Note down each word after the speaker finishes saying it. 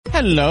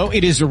Hello,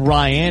 it is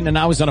Ryan, and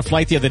I was on a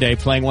flight the other day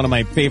playing one of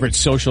my favorite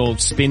social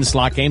spin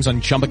slot games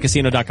on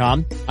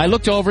ChumbaCasino.com. I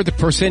looked over at the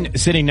person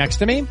sitting next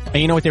to me, and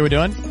you know what they were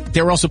doing?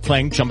 They were also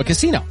playing Chumba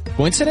Casino.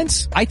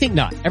 Coincidence? I think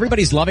not.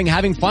 Everybody's loving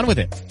having fun with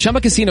it.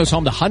 Chumba Casino is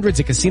home to hundreds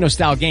of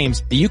casino-style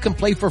games that you can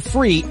play for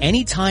free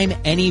anytime,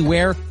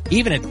 anywhere,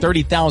 even at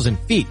 30,000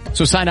 feet.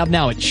 So sign up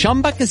now at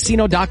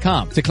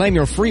ChumbaCasino.com to claim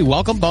your free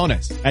welcome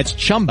bonus. That's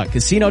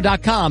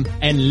ChumbaCasino.com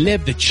and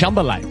live the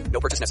Chumba life.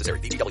 No purchase necessary.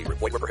 VGW.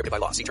 Void where prohibited by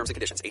law. See terms and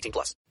conditions. 18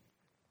 plus.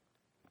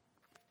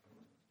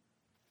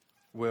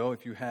 Well,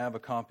 if you have a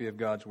copy of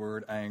God's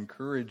Word, I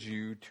encourage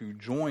you to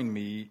join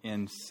me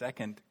in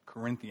 2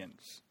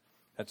 Corinthians.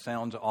 That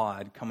sounds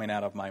odd coming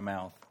out of my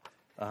mouth.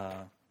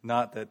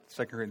 Not that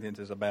 2 Corinthians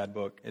is a bad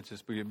book. It's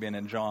just we've been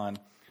in John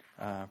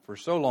for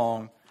so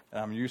long,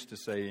 I'm used to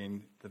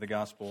saying to the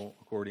Gospel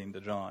according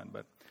to John.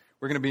 But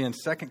we're going to be in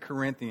 2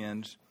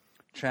 Corinthians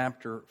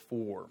chapter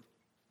 4.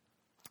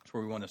 That's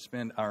where we want to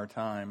spend our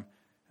time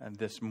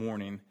this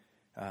morning.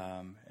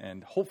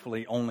 And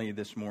hopefully only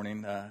this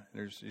morning.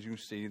 As you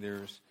see,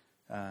 there's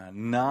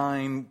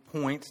 9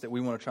 points that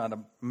we want to try to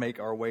make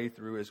our way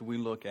through as we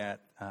look at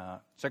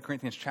 2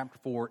 Corinthians chapter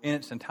 4 in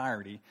its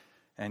entirety.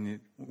 And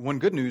one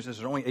good news is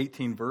there's only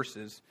 18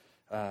 verses.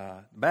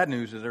 Bad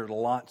news is there's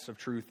lots of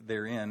truth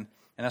therein.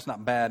 And that's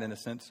not bad in the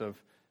sense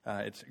of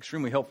it's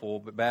extremely helpful,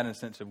 but bad in the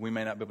sense of we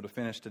may not be able to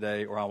finish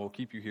today or I will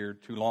keep you here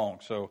too long.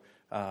 So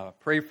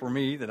pray for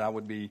me that I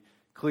would be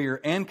clear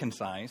and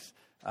concise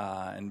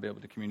and be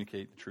able to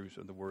communicate the truths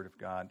of the Word of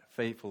God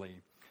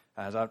faithfully.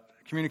 As I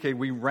communicated,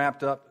 we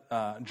wrapped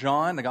up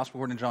John, the Gospel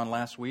according to John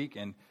last week,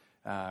 and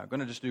going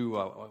to just do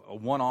a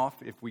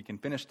one-off if we can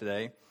finish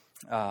today.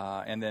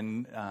 And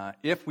then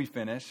if we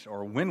finish,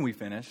 or when we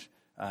finish,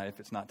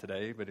 if it's not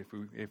today, but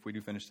if we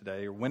do finish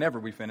today, or whenever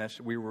we finish,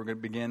 we were going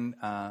to begin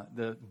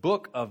the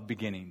book of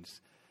beginnings.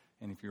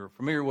 And if you're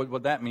familiar with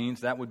what that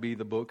means, that would be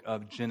the book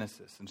of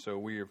Genesis. And so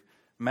we have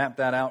mapped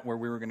that out where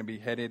we were going to be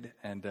headed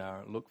and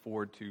look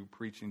forward to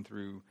preaching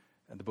through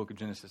the book of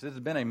Genesis. It has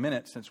been a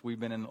minute since we've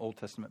been in an Old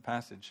Testament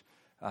passage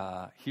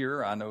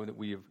here. I know that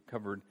we have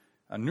covered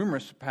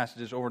numerous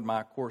passages over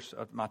my course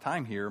of my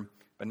time here,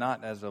 but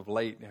not as of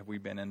late have we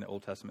been in the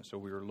Old Testament. So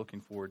we are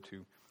looking forward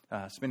to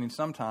spending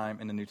some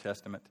time in the New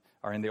Testament,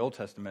 or in the Old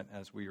Testament,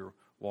 as we are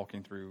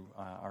walking through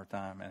our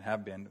time and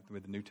have been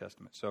with the New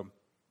Testament. So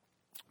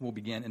we'll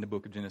begin in the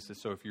book of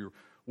Genesis. So if you're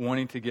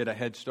wanting to get a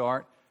head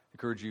start, I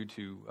encourage you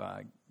to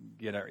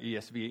get our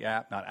ESV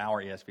app, not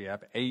our ESV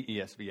app, a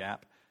ESV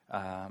app,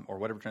 or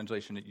whatever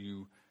translation that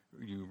you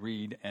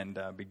read, and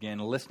begin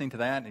listening to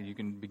that. And you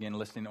can begin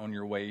listening on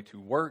your way to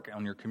work,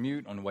 on your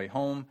commute, on the way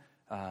home,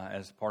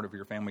 as part of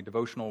your family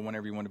devotional,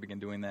 whenever you want to begin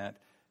doing that.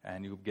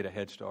 And you'll get a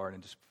head start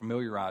and just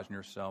familiarizing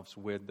yourselves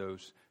with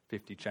those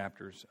 50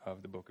 chapters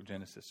of the book of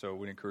Genesis. So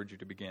we'd encourage you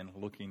to begin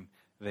looking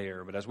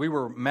there. But as we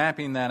were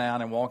mapping that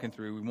out and walking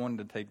through, we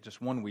wanted to take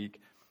just 1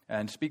 week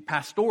and speak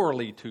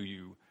pastorally to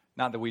you.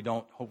 Not that we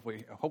don't,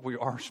 hopefully we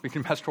are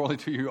speaking pastorally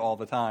to you all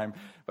the time,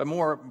 but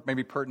more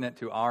maybe pertinent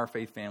to our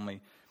faith family.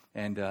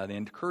 And the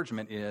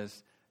encouragement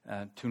is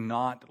to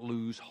not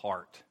lose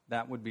heart.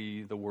 That would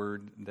be the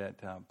word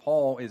that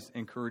Paul is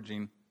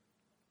encouraging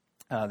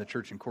the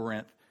church in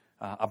Corinth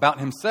about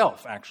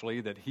himself,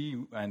 actually, that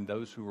he and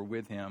those who were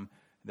with him,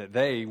 that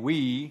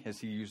we, as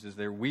he uses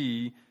there,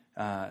 we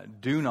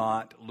do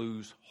not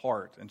lose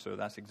heart. And so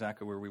that's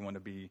exactly where we want to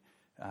be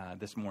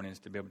this morning, is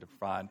to be able to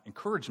provide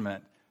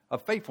encouragement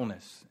of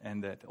faithfulness,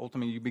 and that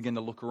ultimately you begin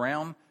to look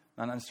around,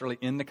 not necessarily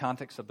in the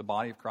context of the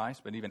body of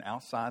Christ, but even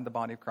outside the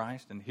body of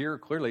Christ. And here,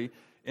 clearly,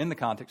 in the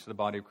context of the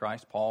body of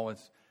Christ, Paul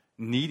is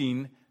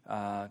needing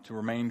to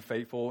remain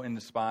faithful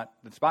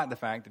despite the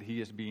fact that he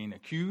is being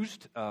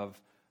accused of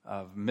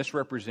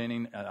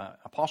misrepresenting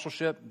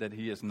apostleship, that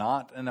he is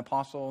not an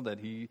apostle, that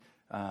he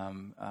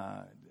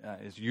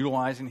is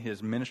utilizing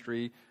his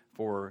ministry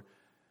for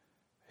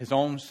his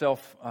own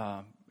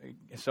self-worth,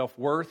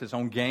 his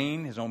own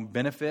gain, his own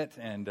benefit,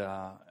 and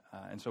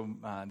so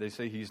they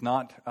say he's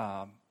not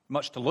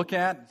much to look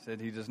at, that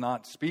he does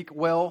not speak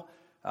well,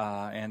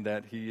 and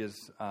that he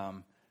is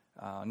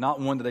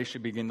not one that they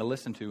should begin to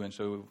listen to. And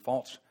so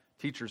false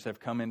teachers have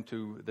come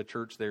into the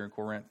church there in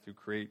Corinth to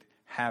create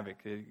havoc.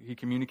 He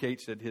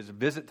communicates that his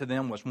visit to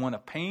them was one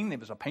of pain. It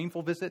was a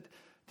painful visit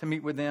to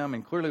meet with them,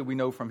 and clearly we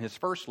know from his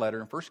first letter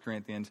in 1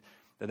 Corinthians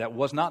that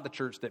was not the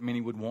church that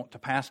many would want to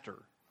pastor.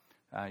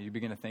 You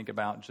begin to think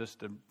about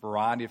just a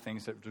variety of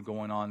things that were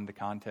going on in the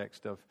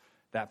context of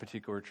that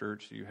particular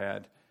church. You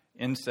had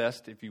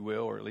incest, if you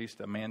will, or at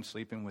least a man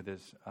sleeping with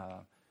his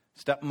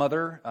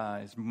stepmother,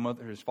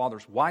 his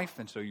father's wife,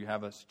 and so you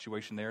have a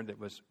situation there that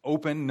was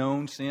open,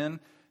 known sin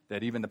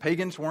that even the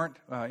pagans weren't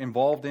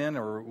involved in,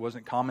 or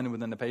wasn't common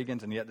within the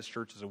pagans, and yet this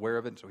church is aware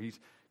of it. And so he's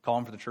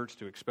calling for the church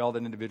to expel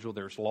that individual.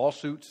 There's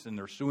lawsuits, and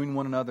they're suing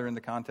one another in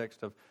the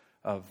context of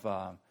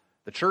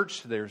the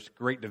church. There's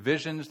great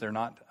divisions. They're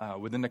not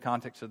within the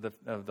context of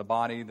the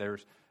body.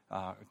 There's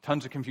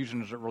tons of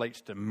confusion as it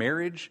relates to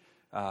marriage,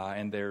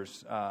 and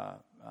there's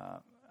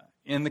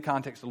in the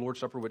context of the Lord's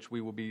Supper, which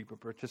we will be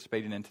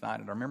participating in tonight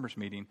at our members'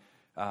 meeting,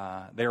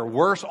 they are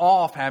worse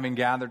off having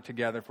gathered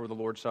together for the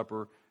Lord's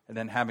Supper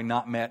than having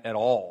not met at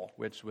all,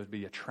 which would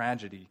be a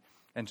tragedy.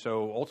 And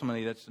so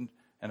ultimately that's,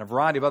 and a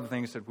variety of other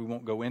things that we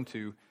won't go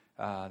into.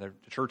 The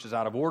church is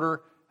out of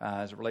order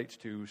as it relates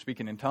to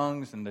speaking in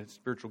tongues and the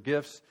spiritual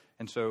gifts.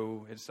 And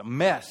so it's a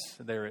mess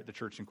there at the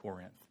church in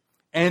Corinth.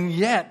 And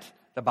yet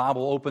the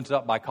Bible opens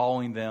up by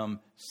calling them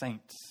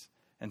saints.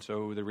 And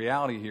so the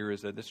reality here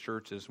is that this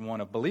church is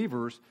one of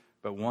believers,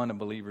 but one of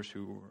believers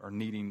who are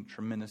needing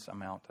tremendous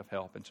amount of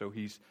help. And so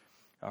he's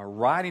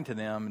writing to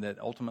them that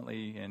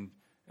ultimately and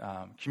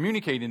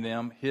communicating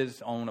them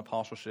his own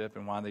apostleship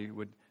and why they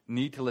would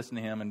need to listen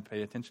to him and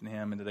pay attention to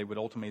him, and that they would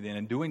ultimately then,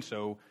 in doing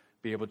so,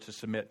 be able to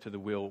submit to the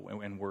will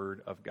and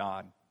word of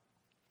God.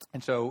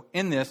 And so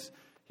in this,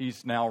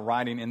 he's now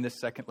writing in this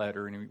second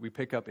letter, and we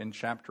pick up in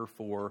chapter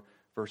 4,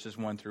 verses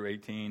 1 through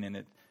 18,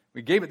 and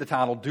we gave it the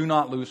title, Do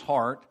Not Lose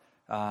Heart,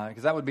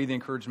 because that would be the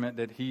encouragement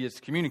that he is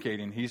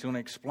communicating. He's going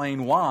to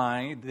explain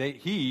why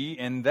he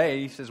and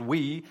they, says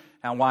we,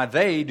 and why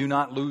they do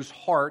not lose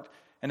heart,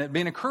 and it'd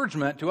be an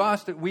encouragement to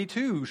us that we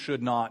too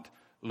should not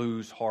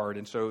lose heart.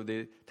 And so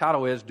the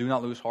title is Do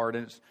Not Lose Heart,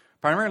 and it's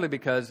primarily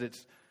because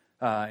it's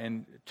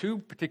in two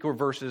particular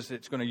verses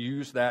it's going to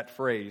use that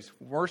phrase.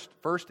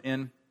 First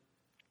in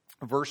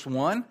verse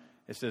 1,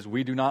 it says,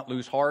 we do not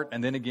lose heart,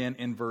 and then again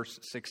in verse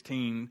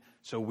 16,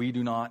 so we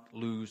do not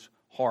lose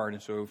heart.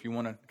 And so if you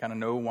want to kind of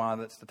know why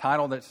that's the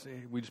title,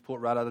 we just pull it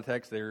right out of the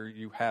text, there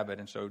you have it.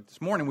 And so this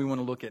morning we want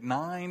to look at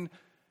 9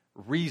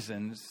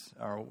 reasons,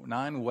 or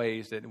 9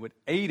 ways that would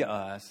aid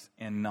us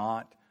in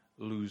not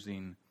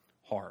losing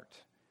heart.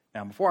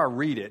 Now, before I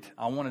read it,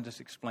 I want to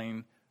just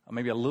explain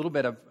maybe a little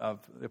bit of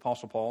the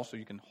Apostle Paul, so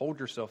you can hold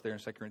yourself there in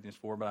 2 Corinthians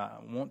 4, but I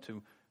want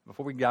to,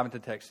 before we dive into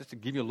the text, just to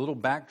give you a little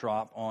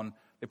backdrop on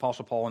the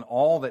Apostle Paul and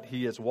all that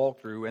he has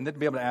walked through, and then to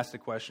be able to ask the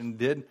question,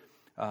 did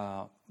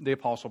the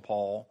Apostle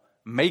Paul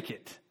make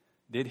it?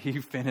 Did he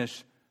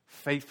finish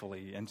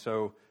faithfully? And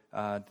so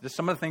just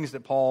some of the things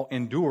that Paul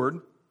endured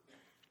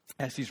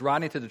as he's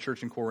writing to the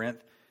church in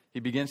Corinth. He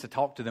begins to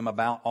talk to them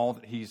about all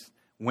that he's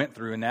went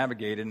through and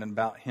navigated, and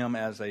about him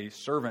as a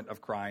servant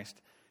of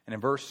Christ. And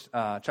in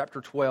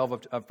chapter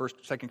 12 of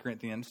 2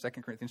 Corinthians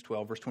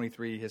 12, verse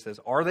 23, he says,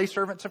 are they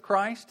servants of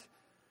Christ?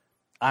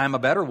 I am a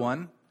better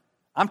one.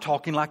 I'm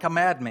talking like a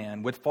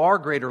madman, with far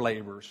greater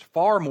labors,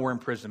 far more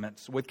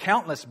imprisonments, with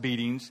countless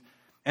beatings,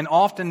 and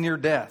often near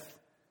death.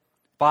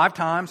 5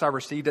 times I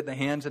received at the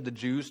hands of the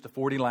Jews the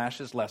 40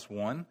 lashes less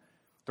 1.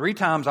 3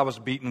 times I was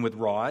beaten with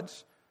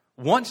rods.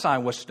 Once I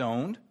was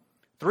stoned.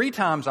 3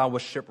 times I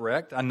was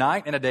shipwrecked. A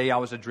night and a day I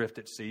was adrift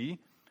at sea.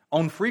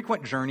 On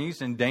frequent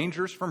journeys and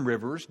dangers from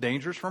rivers,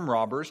 dangers from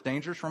robbers,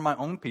 dangers from my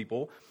own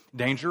people,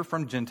 danger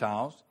from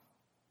Gentiles,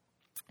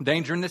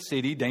 danger in the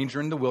city, danger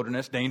in the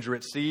wilderness, danger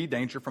at sea,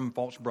 danger from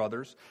false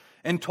brothers,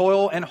 and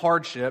toil and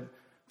hardship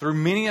through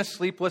many a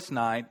sleepless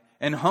night,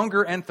 and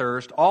hunger and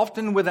thirst,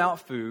 often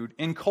without food,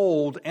 in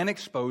cold and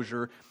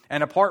exposure,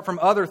 and apart from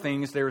other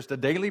things, there is the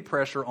daily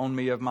pressure on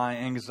me of my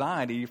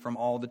anxiety from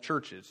all the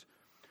churches.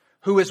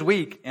 Who is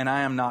weak, and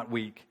I am not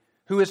weak?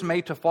 Who is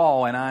made to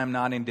fall, and I am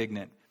not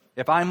indignant?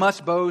 If I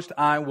must boast,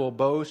 I will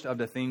boast of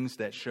the things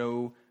that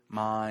show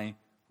my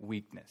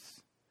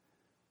weakness.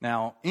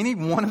 Now, any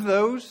one of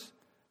those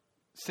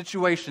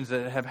situations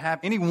that have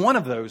happened, any one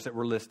of those that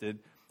were listed,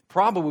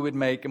 probably would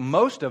make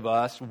most of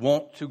us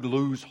want to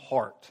lose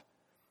heart,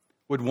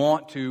 would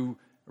want to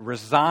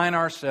resign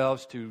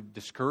ourselves to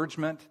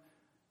discouragement,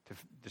 to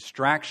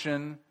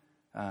distraction,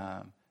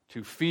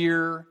 to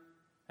fear,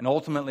 and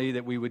ultimately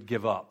that we would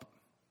give up.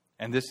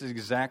 And this is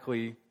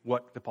exactly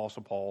what the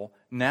Apostle Paul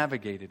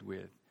navigated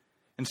with.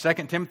 In 2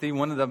 Timothy,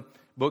 one of the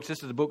books,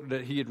 this is a book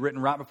that he had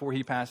written right before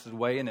he passes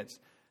away, and it's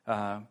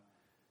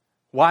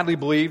widely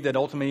believed that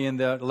ultimately in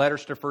the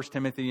letters to 1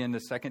 Timothy and the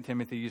 2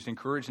 Timothy, he's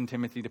encouraging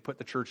Timothy to put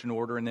the church in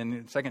order, and then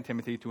in 2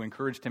 Timothy to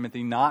encourage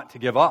Timothy not to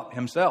give up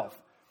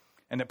himself.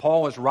 And that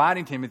Paul was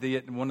writing Timothy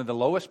at one of the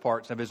lowest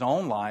parts of his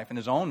own life and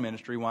his own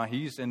ministry while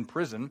he's in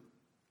prison,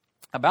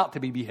 about to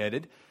be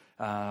beheaded,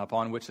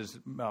 upon which is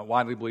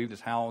widely believed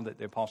is how that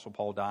the Apostle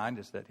Paul died,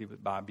 is that he was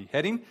by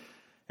beheading.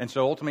 And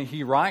so ultimately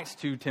he writes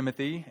to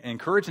Timothy,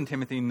 encouraging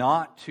Timothy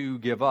not to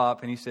give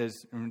up. And he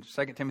says in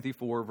 2 Timothy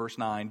 4, verse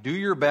 9, do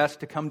your best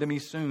to come to me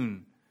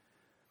soon.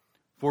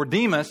 For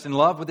Demas, in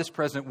love with this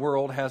present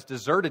world, has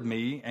deserted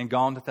me and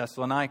gone to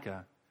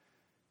Thessalonica.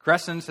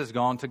 Crescens has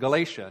gone to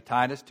Galatia,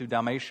 Titus to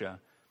Dalmatia.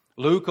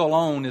 Luke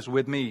alone is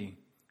with me.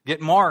 Get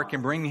Mark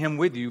and bring him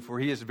with you, for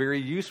he is very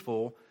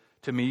useful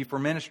to me for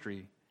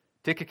ministry.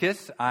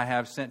 Tychicus I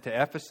have sent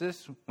to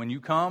Ephesus. When you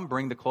come,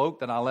 bring the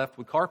cloak that I left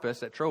with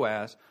Carpus at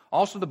Troas,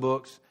 also the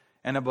books,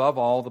 and above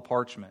all the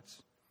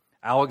parchments.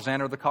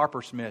 Alexander the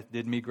coppersmith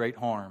did me great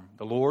harm.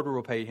 The Lord will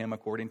repay him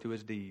according to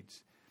his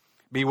deeds.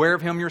 Beware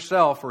of him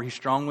yourself, for he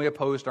strongly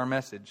opposed our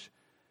message.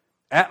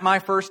 At my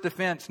first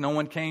defense, no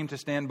one came to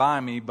stand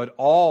by me, but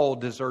all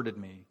deserted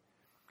me.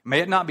 May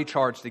it not be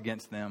charged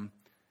against them,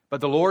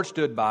 but the Lord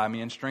stood by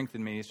me and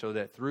strengthened me, so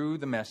that through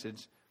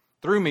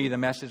me the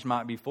message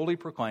might be fully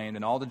proclaimed,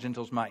 and all the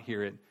Gentiles might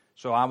hear it.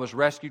 So I was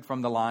rescued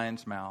from the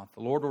lion's mouth.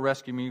 The Lord will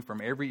rescue me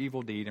from every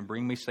evil deed and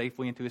bring me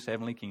safely into his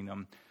heavenly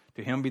kingdom.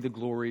 To him be the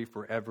glory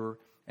forever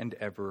and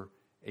ever.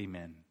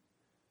 Amen.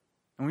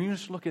 And when you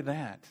just look at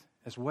that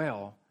as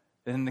well,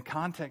 then in the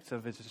context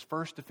of his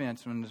first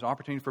defense, when there's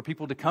opportunity for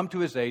people to come to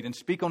his aid and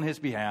speak on his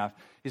behalf,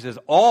 he says,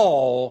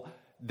 all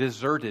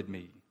deserted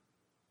me.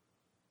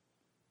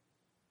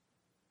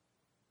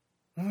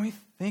 When we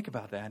think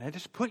about that,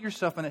 just put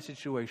yourself in that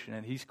situation,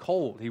 and he's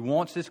cold. He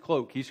wants his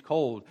cloak. He's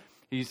cold.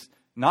 He's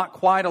not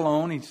quite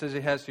alone. He says he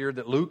has here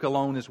that Luke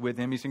alone is with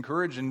him. He's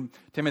encouraging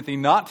Timothy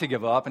not to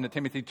give up and to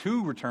Timothy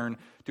to return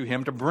to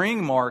him, to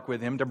bring Mark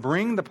with him, to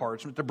bring the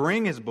parchment, to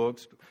bring his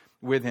books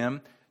with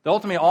him.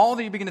 Ultimately, all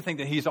that you begin to think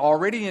that he's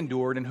already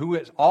endured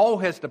and all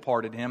has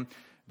departed him.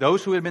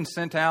 Those who have been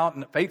sent out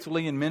and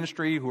faithfully in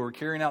ministry, who are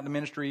carrying out the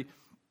ministry,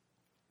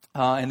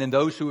 and then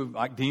those who,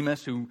 like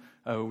Demas, who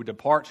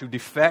departs, who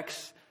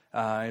defects.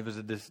 He was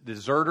a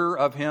deserter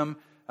of him,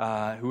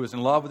 who was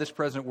in love with this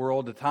present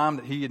world. The time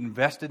that he had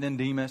invested in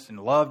Demas and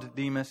loved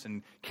Demas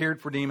and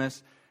cared for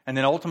Demas. And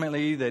then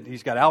ultimately that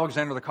he's got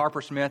Alexander the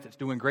coppersmith that's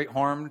doing great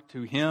harm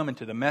to him and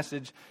to the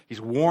message.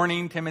 He's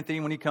warning Timothy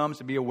when he comes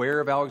to be aware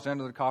of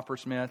Alexander the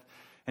coppersmith.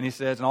 And he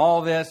says, in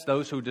all this,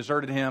 those who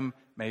deserted him,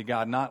 may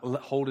God not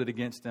hold it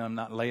against them,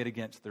 not lay it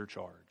against their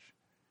charge.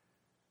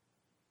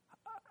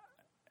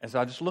 As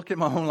I just look at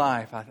my own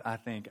life, I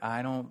think,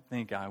 I don't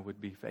think I would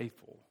be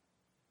faithful.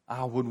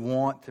 I would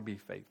want to be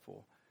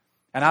faithful.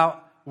 And I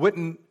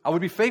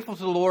would be faithful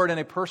to the Lord in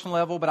a personal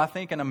level, but I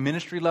think in a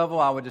ministry level,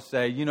 I would just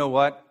say, you know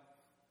what?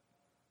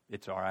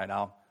 It's all right.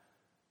 I'll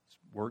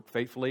work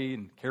faithfully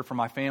and care for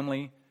my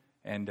family.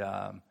 And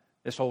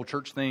this whole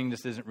church thing,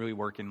 this isn't really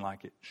working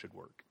like it should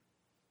work.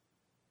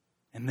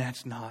 And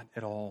that's not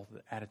at all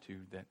the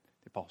attitude that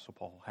the Apostle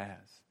Paul has.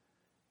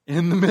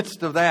 In the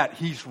midst of that,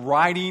 he's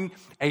writing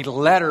a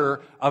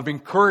letter of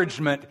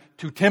encouragement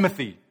to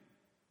Timothy.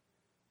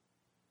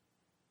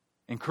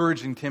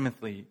 Encouraging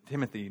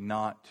Timothy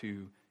not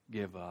to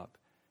give up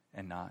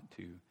and not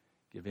to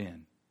give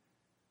in.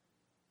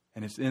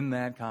 And it's in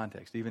that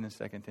context, even in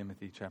 2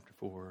 Timothy chapter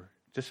 4,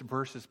 just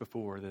verses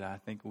before, that I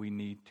think we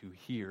need to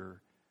hear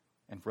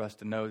and for us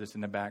to know this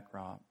in the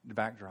background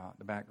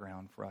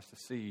for us to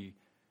see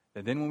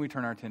that then when we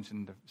turn our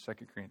attention to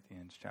 2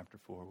 Corinthians chapter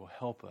 4 will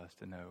help us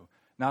to know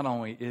not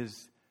only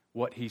is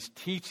what he's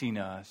teaching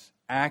us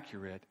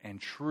accurate and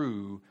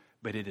true,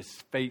 but it is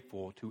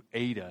faithful to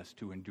aid us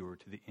to endure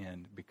to the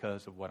end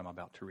because of what I'm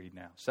about to read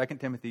now. 2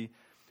 Timothy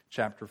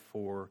chapter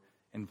 4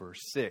 and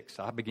verse 6.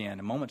 I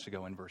began moments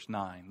ago in verse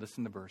 9.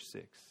 Listen to verse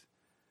 6.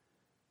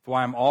 For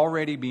I am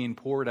already being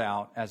poured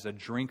out as a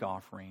drink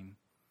offering,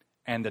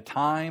 and the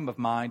time of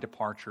my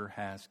departure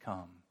has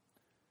come.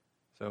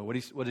 So what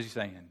is he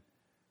saying?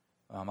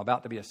 I'm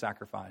about to be a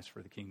sacrifice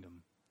for the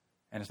kingdom.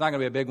 And it's not going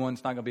to be a big one.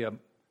 It's not going to be a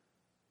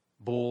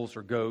bulls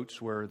or goats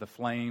where the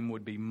flame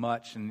would be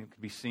much and it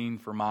could be seen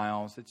for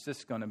miles. It's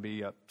just going to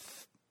be a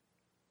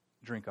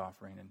drink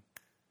offering and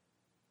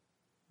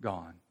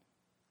gone.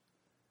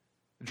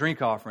 The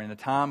drink offering, the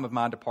time of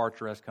my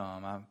departure has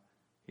come.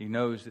 He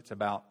knows it's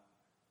about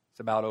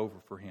over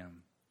for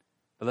him.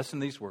 But listen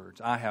to these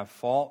words. I have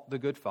fought the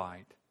good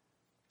fight.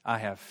 I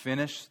have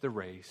finished the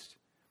race.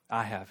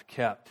 I have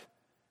kept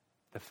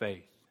the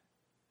faith.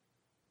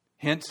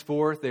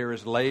 Henceforth there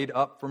is laid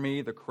up for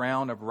me the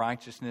crown of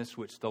righteousness,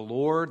 which the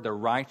Lord, the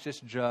righteous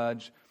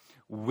judge,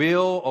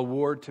 will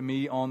award to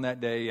me on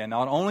that day. And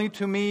not only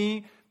to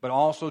me, but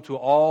also to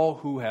all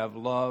who have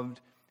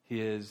loved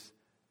his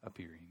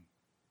appearing.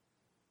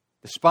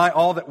 Despite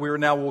all that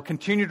we'll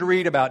continue to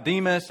read about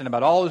Demas and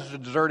about all those who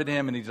deserted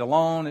him, and he's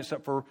alone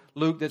except for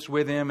Luke that's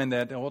with him, and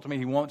that ultimately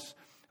he wants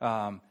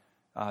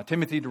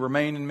Timothy to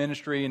remain in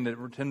ministry and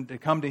to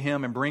come to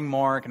him and bring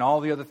Mark and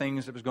all the other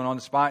things that was going on,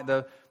 despite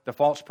the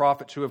false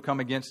prophets who have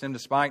come against him,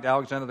 despite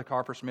Alexander the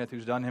coppersmith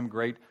who's done him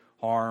great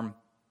harm,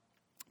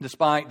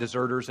 despite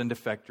deserters and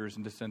defectors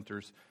and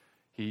dissenters.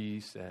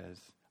 He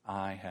says,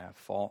 I have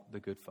fought the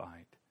good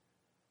fight.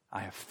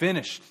 I have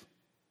finished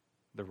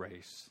the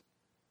race.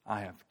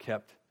 I have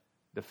kept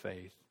the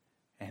faith.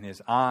 And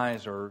his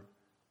eyes are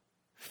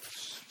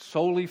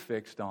solely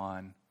fixed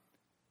on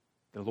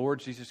the Lord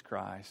Jesus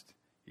Christ,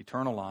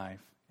 eternal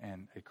life,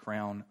 and a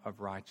crown of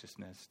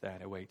righteousness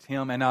that awaits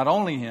him. And not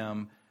only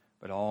him,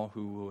 but all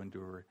who will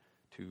endure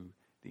to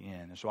the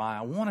end. And so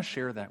I want to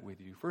share that with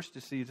you. First,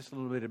 to see just a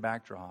little bit of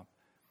backdrop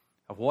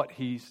of what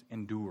he's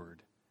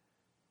endured.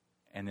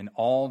 And then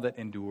all that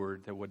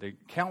endured, that what the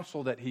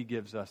counsel that he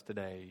gives us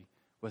today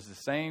was the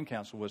same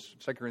counsel.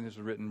 2 Corinthians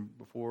was written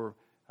before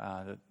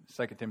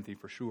 2 Timothy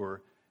for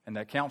sure. And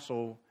that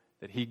counsel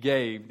that he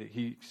gave, that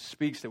he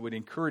speaks, that would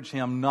encourage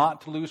him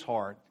not to lose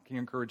heart. He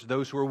encouraged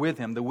those who are with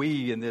him, the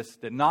we in this,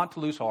 that not to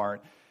lose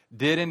heart,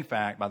 did in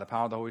fact, by the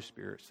power of the Holy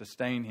Spirit,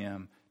 sustain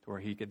him to where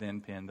he could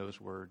then pen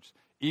those words.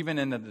 Even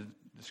in a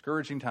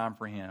discouraging time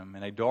for him,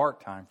 in a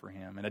dark time for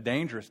him, in a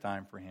dangerous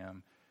time for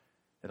him,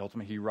 that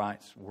ultimately he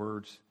writes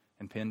words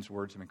and pens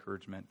words of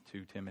encouragement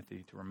to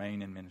Timothy to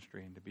remain in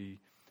ministry and to be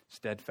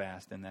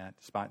steadfast in that,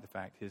 despite the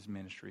fact his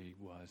ministry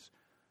was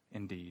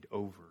indeed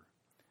over.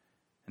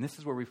 And this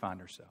is where we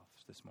find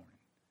ourselves this morning.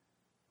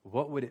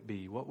 What would it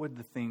be? What would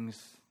the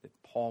things that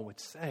Paul would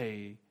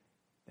say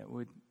that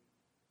would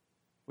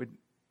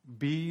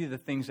be the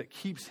things that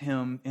keeps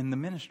him in the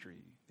ministry,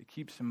 that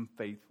keeps him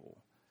faithful?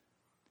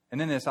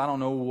 And in this, I don't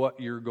know what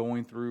you're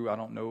going through. I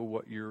don't know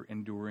what you're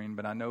enduring,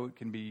 but I know it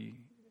can be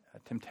a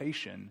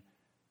temptation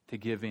to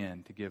give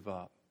in, to give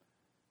up,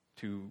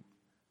 to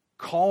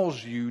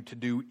cause you to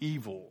do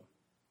evil.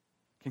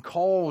 It can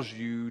cause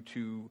you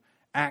to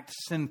act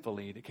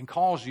sinfully. It can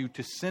cause you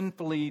to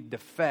sinfully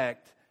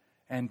defect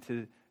and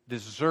to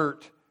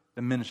desert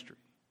the ministry.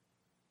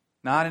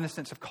 Not in the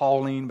sense of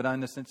calling, but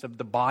in the sense of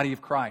the body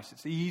of Christ.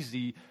 It's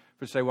easy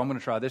to say, well, I'm going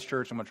to try this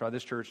church, I'm going to try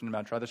this church, and I'm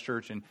going to try this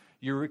church. And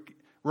you're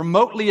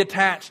remotely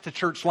attached to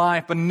church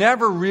life, but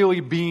never really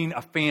being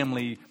a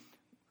family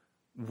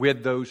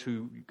with those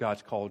who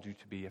God's called you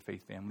to be a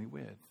faith family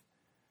with.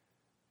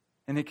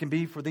 And it can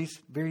be for these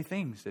very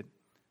things that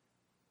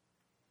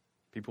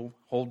people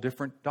hold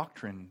different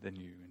doctrine than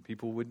you, and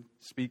people would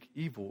speak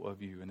evil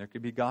of you, and there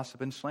could be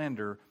gossip and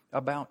slander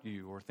about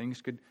you, or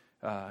things could,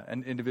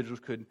 and individuals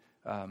could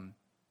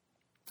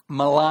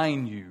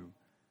malign you.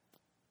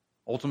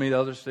 Ultimately, the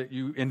others that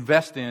you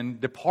invest in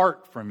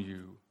depart from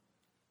you,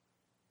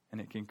 and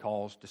it can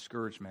cause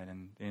discouragement.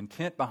 And the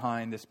intent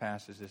behind this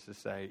passage is to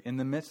say, in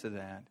the midst of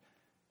that,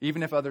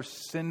 even if others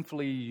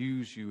sinfully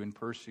use you and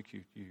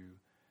persecute you,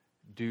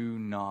 do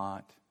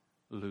not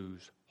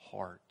lose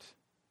heart.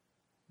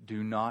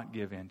 Do not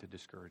give in to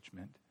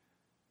discouragement.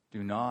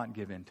 Do not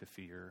give in to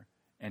fear.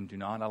 And do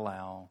not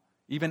allow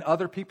even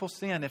other people's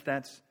sin, if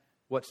that's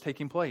what's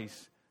taking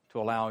place, to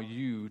allow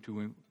you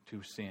to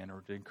sin,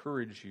 or to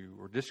encourage you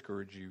or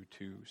discourage you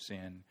to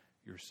sin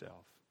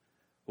yourself.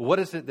 Well, what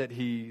is it that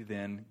he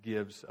then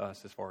gives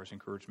us as far as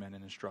encouragement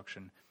and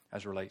instruction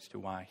as relates to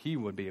why he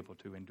would be able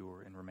to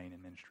endure and remain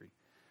in ministry?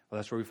 Well,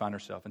 that's where we find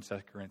ourselves in 2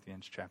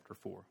 Corinthians chapter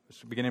 4.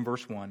 Let's begin in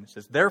verse 1. It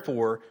says,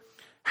 therefore,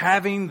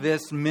 having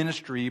this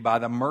ministry by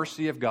the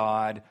mercy of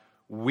God,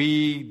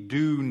 we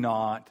do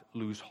not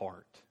lose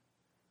heart.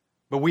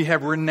 But we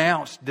have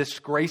renounced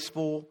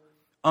disgraceful,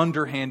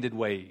 underhanded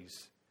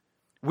ways.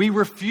 We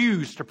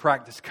refuse to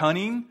practice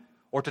cunning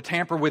or to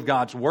tamper with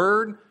God's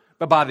word,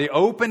 but by the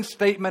open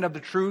statement of the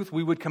truth,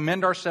 we would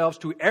commend ourselves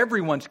to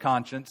everyone's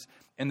conscience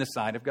in the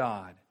sight of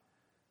God.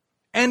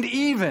 And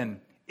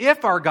even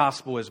if our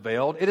gospel is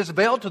veiled, it is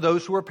veiled to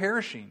those who are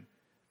perishing.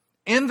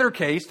 In their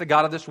case, the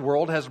God of this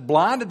world has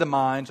blinded the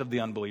minds of the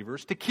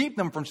unbelievers to keep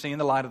them from seeing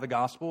the light of the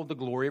gospel of the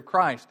glory of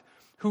Christ,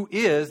 who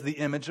is the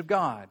image of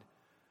God.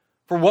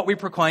 For what we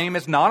proclaim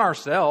is not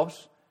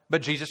ourselves,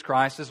 but Jesus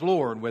Christ as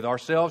Lord, with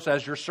ourselves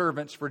as your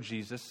servants for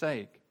Jesus'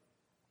 sake.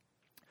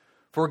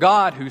 For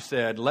God, who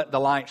said, let the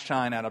light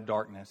shine out of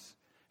darkness,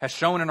 has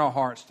shone in our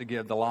hearts to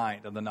give the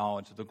light of the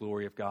knowledge of the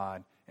glory of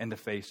God in the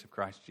face of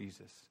Christ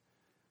Jesus.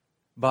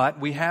 But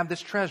we have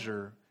this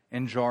treasure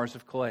in jars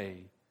of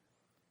clay,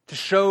 to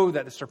show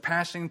that the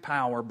surpassing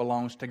power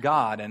belongs to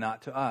God and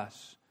not to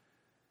us.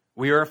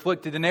 We are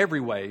afflicted in every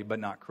way, but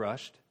not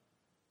crushed,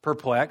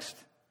 perplexed,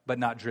 but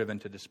not driven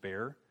to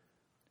despair,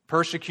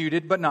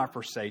 persecuted, but not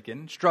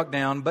forsaken, struck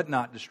down, but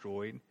not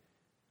destroyed,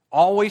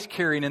 always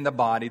carrying in the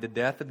body the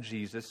death of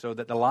Jesus, so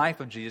that the life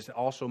of Jesus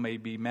also may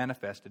be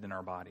manifested in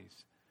our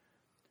bodies.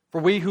 For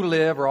we who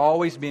live are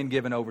always being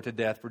given over to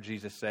death for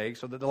Jesus' sake,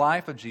 so that the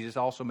life of Jesus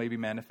also may be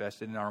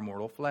manifested in our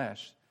mortal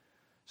flesh.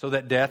 So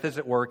that death is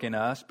at work in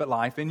us, but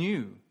life in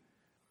you.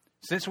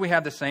 Since we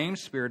have the same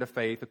spirit of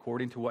faith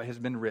according to what has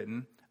been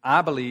written,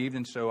 I believed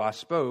and so I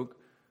spoke,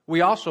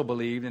 we also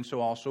believed and so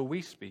also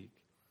we speak,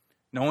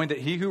 knowing that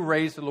he who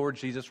raised the Lord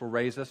Jesus will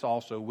raise us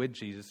also with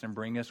Jesus and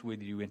bring us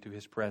with you into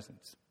his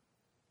presence.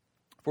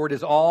 For it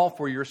is all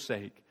for your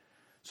sake,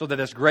 so that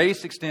as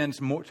grace extends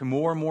to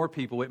more and more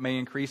people, it may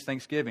increase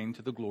thanksgiving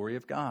to the glory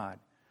of God.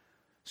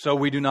 So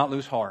we do not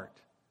lose heart.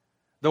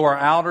 Though our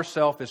outer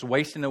self is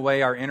wasting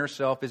away, our inner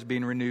self is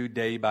being renewed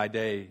day by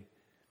day.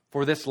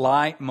 For this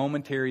light,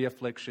 momentary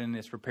affliction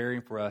is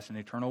preparing for us an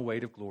eternal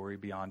weight of glory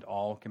beyond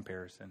all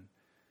comparison.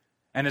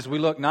 And as we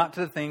look not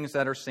to the things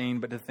that are seen,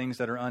 but to the things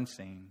that are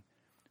unseen.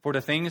 For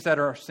the things that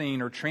are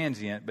seen are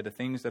transient, but the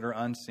things that are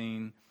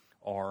unseen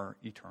are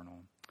eternal.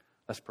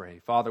 Let's pray.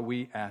 Father,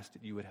 we ask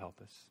that you would help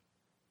us.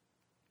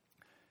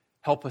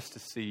 Help us to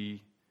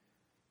see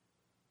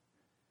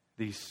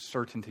these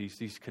certainties,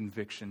 these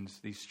convictions,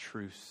 these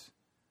truths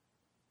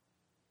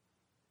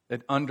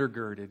that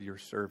undergirded your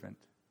servant.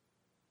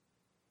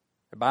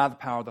 That by the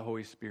power of the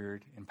Holy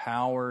Spirit,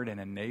 empowered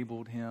and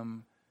enabled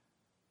him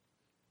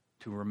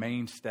to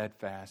remain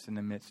steadfast in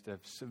the midst of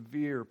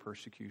severe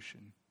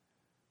persecution,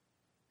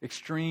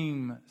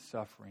 extreme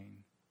suffering,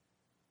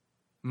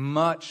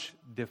 much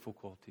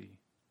difficulty.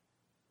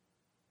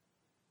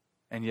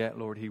 And yet,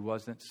 Lord, he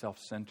wasn't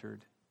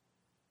self-centered,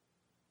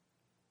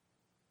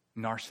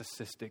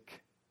 narcissistic.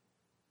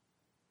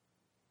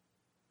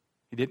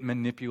 He didn't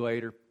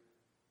manipulate or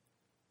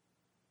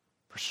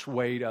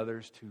persuade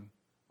others to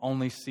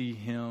only see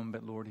him,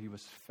 but Lord, he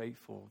was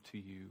faithful to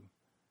you.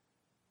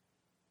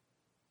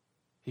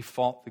 He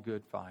fought the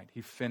good fight.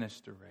 He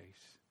finished the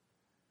race.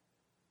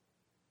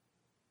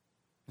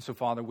 And so,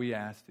 Father, we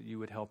ask that you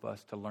would help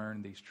us to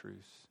learn these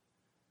truths.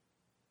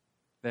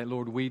 That,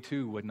 Lord, we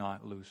too would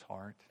not lose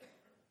heart.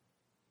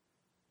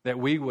 That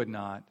we would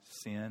not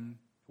sin.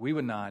 We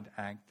would not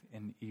act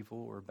in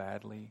evil or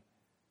badly.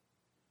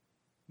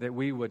 That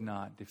we would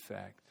not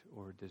defect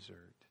or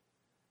desert.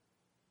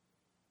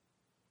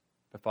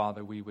 But,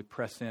 Father, we would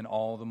press in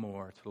all the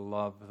more to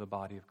love the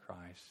body of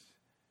Christ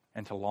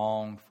and to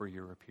long for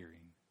your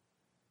appearing.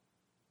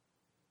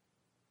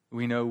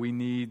 We know we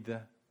need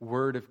the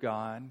Word of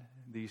God,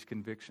 these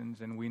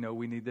convictions, and we know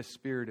we need the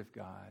Spirit of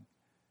God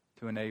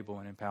to enable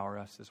and empower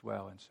us as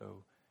well. And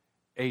so,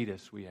 aid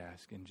us, we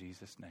ask, in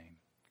Jesus' name.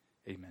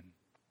 Amen.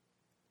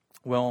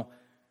 Well,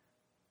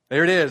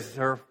 there it is.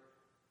 Our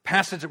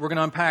passage that we're going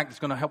to unpack is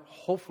going to help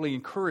hopefully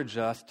encourage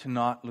us to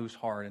not lose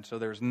heart. And so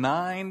there's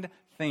 9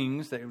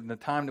 things that in the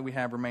time that we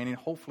have remaining,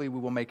 hopefully we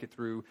will make it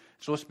through.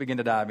 So let's begin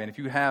to dive in. If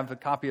you have a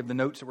copy of the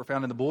notes that were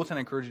found in the bulletin, I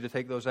encourage you to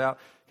take those out.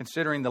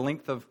 Considering the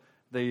length of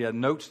the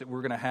notes that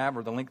we're going to have,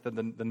 or the length of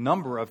the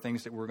number of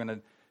things that we're going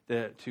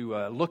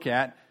to look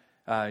at,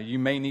 you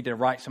may need to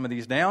write some of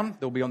these down.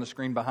 They'll be on the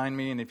screen behind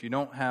me. And if you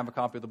don't have a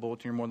copy of the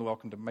bulletin, you're more than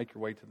welcome to make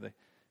your way to the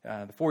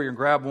foyer and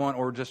grab one,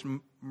 or just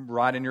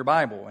write in your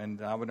Bible.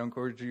 And I would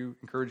encourage you,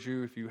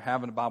 if you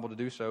have a Bible, to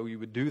do so. You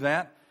would do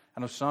that. I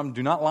know some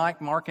do not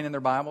like marking in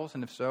their Bibles,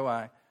 and if so,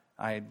 I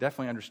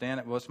definitely understand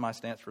it. It was my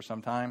stance for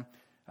some time.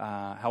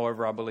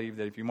 However, I believe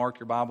that if you mark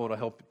your Bible, it'll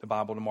help the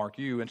Bible to mark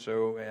you, and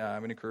so I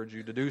would encourage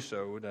you to do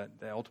so, that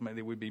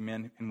ultimately we would be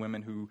men and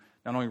women who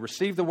not only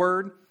receive the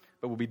Word,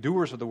 but will be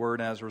doers of the Word,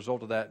 and as a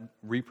result of that,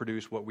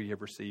 reproduce what we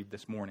have received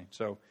this morning.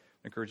 So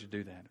I encourage you to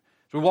do that.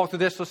 So we walk through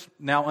this. Let's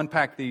now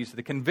unpack these.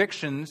 The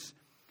convictions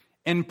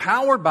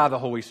empowered by the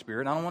Holy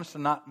Spirit. I don't want us to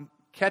not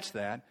catch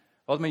that.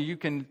 Ultimately, you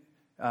can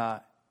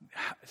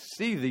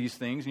see these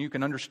things, and you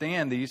can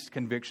understand these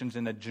convictions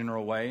in a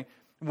general way.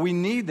 We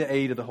need the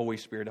aid of the Holy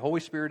Spirit. The Holy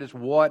Spirit is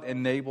what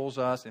enables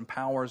us,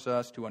 empowers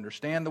us to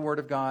understand the Word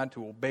of God,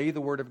 to obey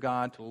the Word of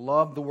God, to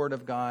love the Word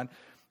of God,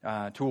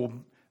 to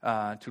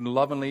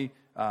lovingly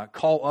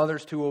call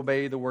others to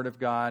obey the Word of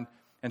God.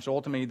 And so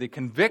ultimately, the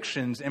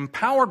convictions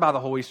empowered by the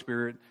Holy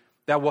Spirit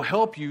that will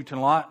help you to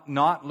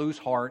not lose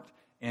heart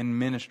in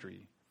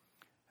ministry.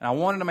 And I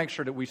wanted to make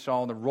sure that we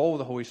saw the role of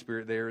the Holy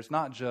Spirit there. It's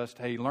not just,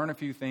 hey, learn a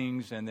few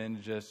things and then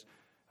just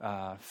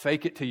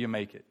fake it till you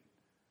make it.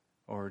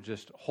 Or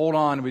just hold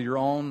on with your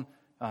own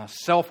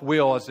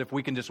self-will as if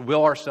we can just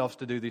will ourselves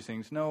to do these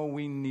things. No,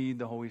 we need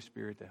the Holy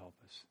Spirit to help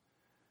us.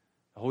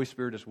 The Holy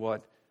Spirit is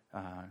what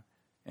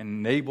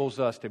enables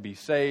us to be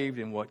saved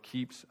and what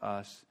keeps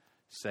us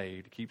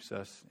saved, keeps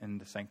us in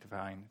the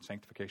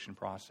sanctification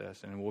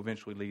process, and it will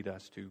eventually lead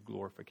us to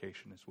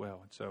glorification as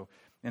well. And so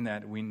in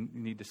that, we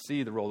need to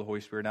see the role of the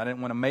Holy Spirit. And I didn't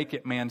want to make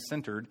it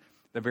man-centered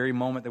the very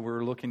moment that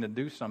we're looking to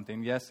do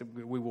something. Yes,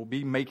 we will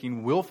be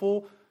making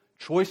willful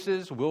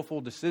choices,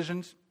 willful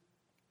decisions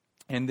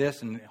in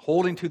this and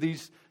holding to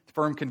these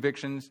firm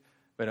convictions.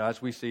 But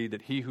as we see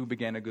that he who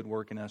began a good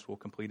work in us will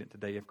complete it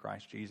today of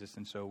Christ Jesus.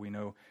 And so we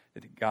know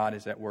that God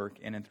is at work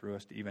in and through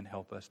us to even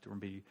help us to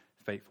be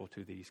faithful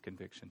to these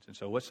convictions. And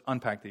so let's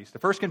unpack these. The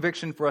first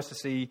conviction for us to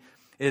see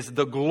is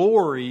the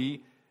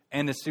glory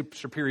and the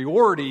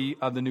superiority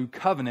of the new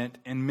covenant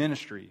in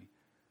ministry.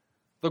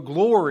 The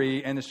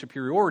glory and the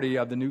superiority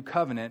of the new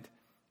covenant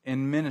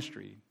in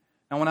ministry.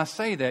 Now, when I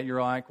say that,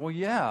 you're like, well,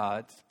 yeah,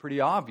 it's pretty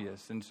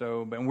obvious. And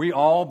we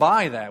all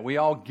buy that. We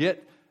all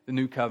get the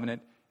new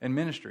covenant in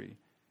ministry.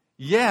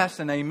 Yes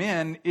and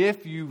amen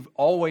if you've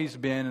always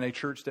been in a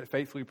church that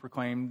faithfully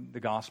proclaimed the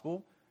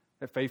gospel,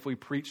 that faithfully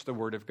preached the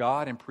Word of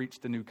God and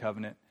preached the new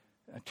covenant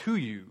to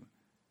you.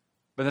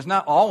 But there's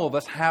not all of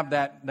us have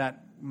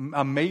that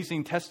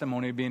amazing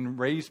testimony of being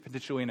raised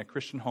potentially in a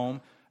Christian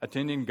home,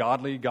 attending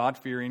godly,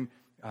 God-fearing,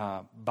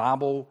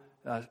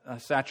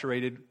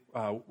 Bible-saturated,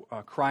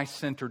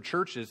 Christ-centered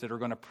churches that are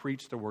going to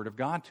preach the Word of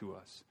God to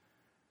us.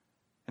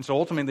 And so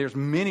ultimately there's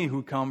many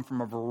who come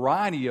from a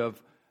variety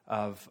of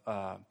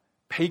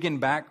pagan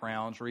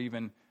backgrounds or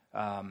even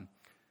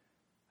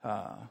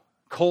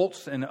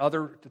cults and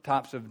other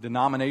types of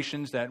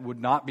denominations that would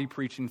not be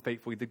preaching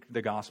faithfully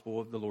the gospel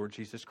of the Lord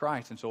Jesus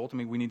Christ. And so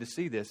ultimately we need to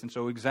see this. And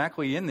so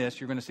exactly in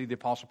this, you're going to see the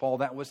Apostle Paul.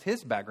 That was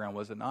his background,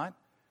 was it not?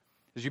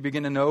 As you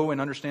begin to know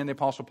and understand the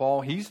Apostle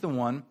Paul, he's the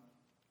one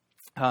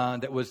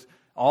that was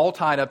all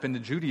tied up into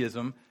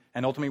Judaism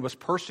and ultimately was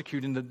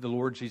persecuting the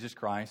Lord Jesus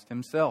Christ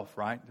himself,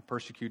 right?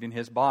 Persecuting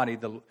his body,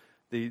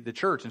 the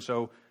church. And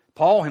so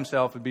Paul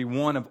himself would be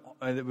one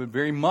that would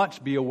very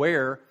much be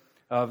aware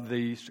of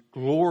the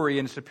glory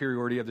and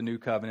superiority of the new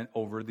covenant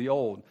over the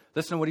old.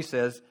 Listen to what he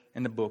says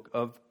in the book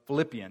of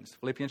Philippians.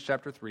 Philippians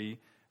chapter 3,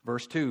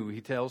 verse 2.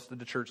 He tells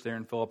the church there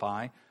in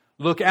Philippi,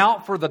 look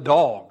out for the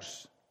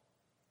dogs.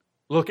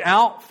 Look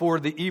out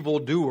for the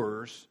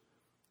evildoers.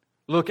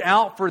 Look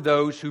out for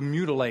those who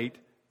mutilate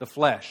the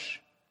flesh.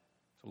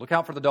 So look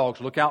out for the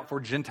dogs. Look out for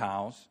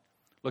Gentiles.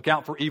 Look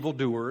out for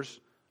evildoers.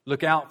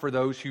 Look out for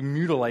those who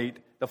mutilate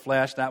the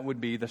flesh. That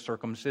would be the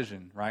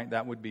circumcision, right?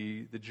 That would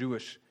be the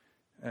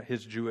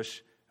his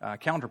Jewish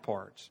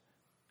counterparts.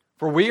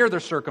 For we are the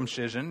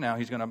circumcision. Now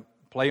he's going to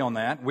play on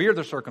that. We are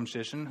the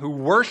circumcision who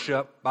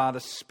worship by the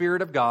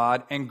Spirit of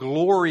God and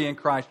glory in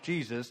Christ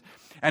Jesus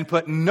and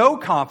put no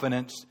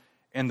confidence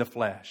in the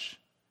flesh.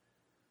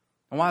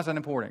 And why is that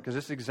important? Because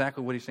this is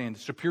exactly what he's saying. The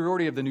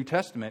superiority of the New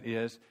Testament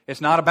is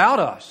it's not about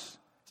us.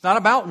 It's not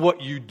about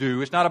what you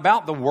do. It's not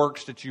about the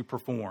works that you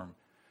perform.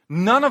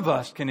 None of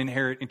us can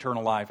inherit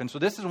eternal life. And so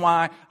this is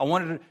why I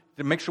wanted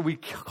to make sure we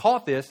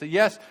caught this, that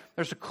yes,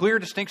 there's a clear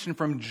distinction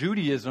from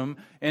Judaism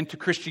into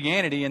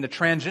Christianity and the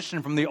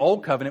transition from the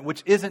Old Covenant,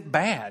 which isn't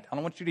bad. I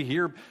don't want you to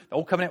hear the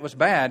Old Covenant was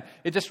bad.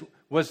 It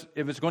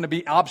was going to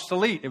be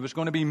obsolete. It was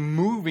going to be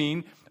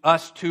moving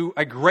us to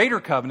a greater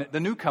covenant, the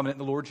new covenant,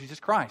 the Lord Jesus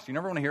Christ. You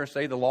never want to hear us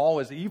say the law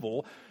is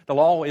evil. The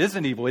law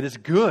isn't evil. It is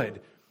good.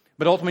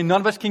 But ultimately,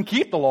 none of us can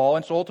keep the law,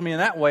 and so ultimately in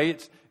that way,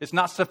 it's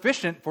not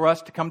sufficient for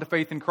us to come to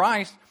faith in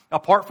Christ.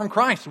 Apart from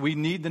Christ, we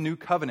need the new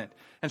covenant.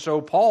 And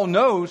so Paul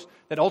knows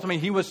that ultimately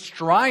he was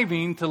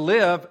striving to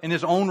live in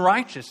his own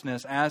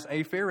righteousness as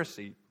a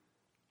Pharisee.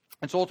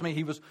 And so ultimately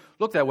he was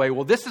looked that way.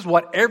 Well, this is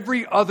what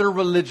every other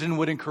religion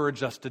would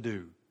encourage us to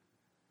do.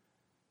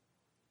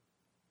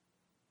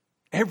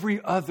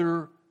 Every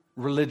other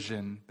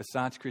religion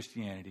besides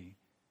Christianity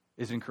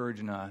is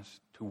encouraging us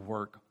to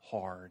work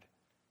hard.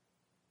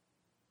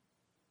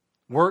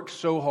 Work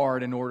so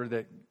hard in order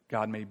that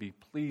God may be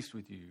pleased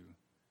with you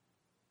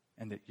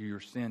and that your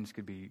sins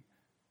could be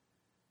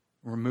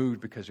removed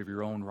because of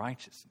your own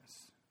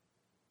righteousness.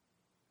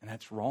 And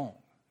that's wrong.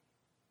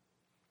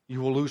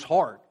 You will lose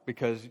heart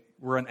because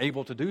we're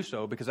unable to do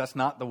so, because that's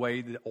not the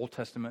way the Old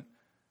Testament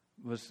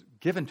was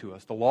given to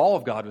us. The law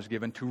of God was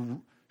given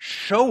to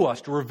show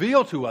us, to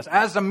reveal to us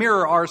as a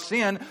mirror our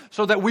sin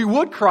so that we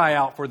would cry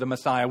out for the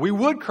Messiah. We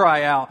would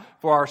cry out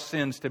for our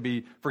sins to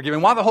be forgiven.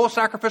 Why the whole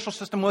sacrificial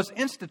system was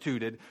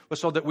instituted was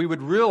so that we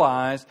would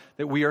realize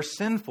that we are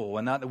sinful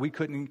and not that we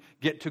couldn't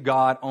get to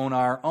God on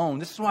our own.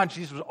 This is why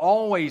Jesus was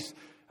always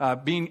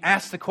being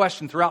asked the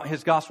question throughout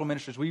his gospel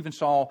ministries. We even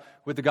saw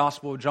with the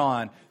Gospel of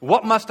John,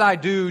 what must I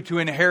do to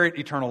inherit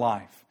eternal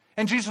life?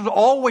 And Jesus would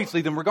always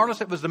lead them,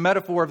 regardless if it was the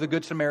metaphor of the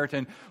Good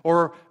Samaritan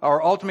or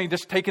ultimately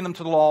just taking them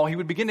to the law. He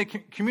would begin to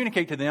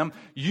communicate to them,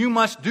 you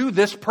must do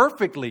this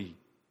perfectly.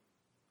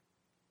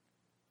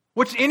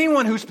 Which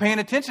anyone who's paying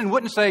attention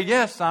wouldn't say,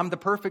 yes, I'm the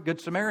perfect Good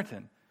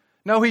Samaritan.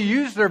 No, he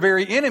used their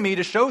very enemy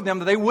to show them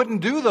that they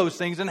wouldn't do those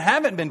things and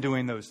haven't been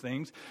doing those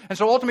things. And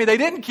so ultimately they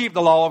didn't keep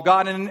the law of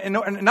God,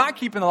 and not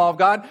keeping the law of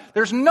God,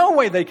 there's no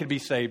way they could be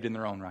saved in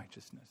their own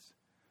righteousness.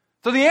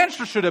 So the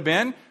answer should have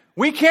been,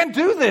 we can't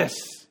do this.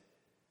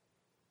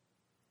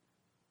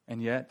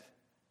 And yet,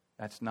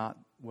 that's not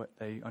what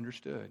they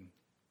understood.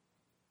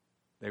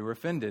 They were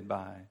offended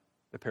by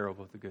the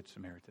parable of the Good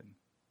Samaritan.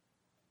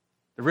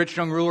 The rich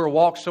young ruler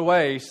walks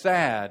away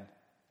sad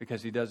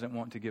because he doesn't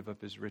want to give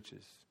up his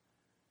riches.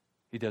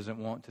 He doesn't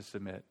want to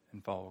submit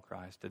and follow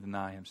Christ, to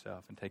deny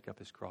himself and take up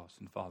his cross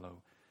and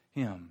follow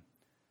him.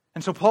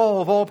 And so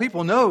Paul, of all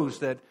people, knows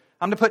that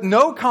I'm to put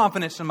no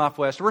confidence in my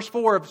flesh. Verse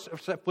 4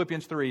 of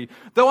Philippians 3.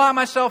 Though I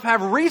myself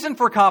have reason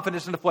for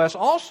confidence in the flesh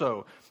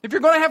also. If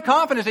you're going to have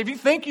confidence, if you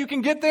think you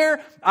can get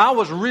there, I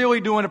was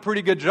really doing a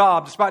pretty good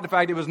job, despite the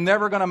fact I was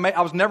never going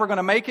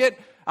to make it.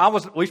 I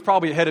was at least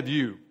probably ahead of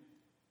you.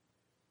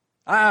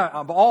 I,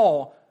 of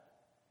all,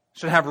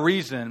 should have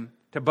reason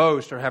to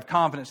boast or have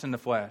confidence in the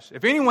flesh.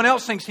 If anyone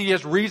else thinks he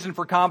has reason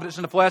for confidence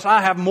in the flesh,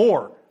 I have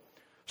more.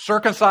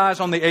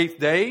 Circumcised on the 8th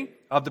day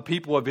of the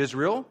people of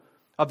Israel,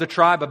 of the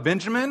tribe of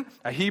Benjamin,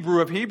 a Hebrew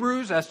of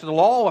Hebrews, as to the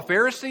law, a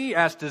Pharisee,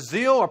 as to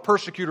zeal, a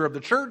persecutor of the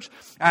church,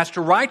 as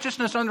to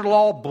righteousness under the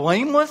law,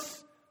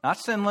 blameless, not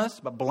sinless,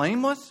 but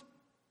blameless.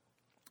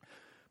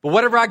 But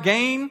whatever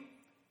gain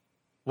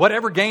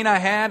I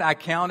had, I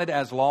counted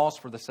as loss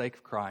for the sake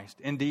of Christ.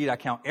 Indeed, I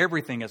count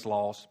everything as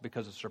loss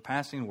because of the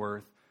surpassing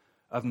worth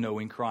of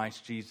knowing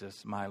Christ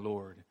Jesus, my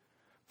Lord.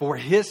 For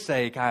His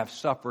sake I have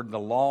suffered the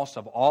loss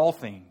of all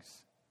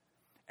things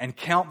and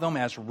count them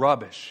as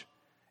rubbish,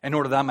 in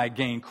order that I may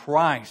gain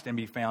Christ and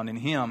be found in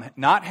Him,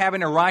 not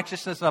having a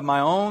righteousness of my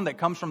own that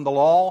comes from the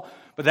law,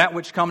 but that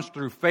which comes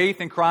through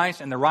faith in Christ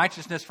and the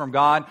righteousness from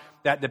God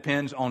that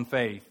depends on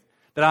faith,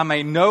 that I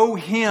may know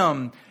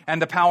Him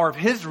and the power of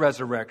His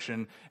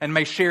resurrection and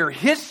may share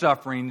His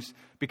sufferings,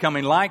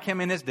 becoming like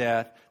Him in His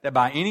death, that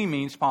by any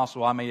means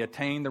possible I may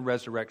attain the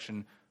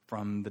resurrection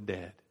from the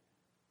dead.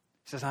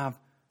 He says, I've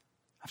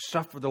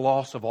suffered the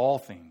loss of all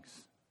things.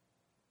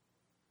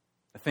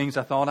 The things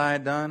I thought I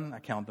had done, I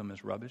count them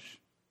as rubbish.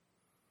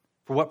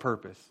 For what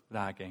purpose? That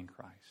I gain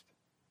Christ.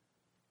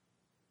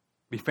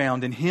 Be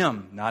found in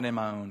Him, not in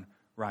my own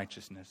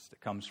righteousness that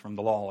comes from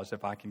the law, as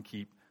if I can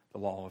keep the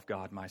law of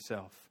God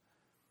myself.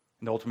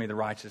 And ultimately the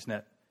righteousness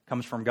that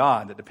comes from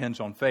God that depends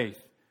on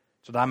faith,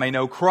 so that I may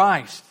know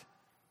Christ,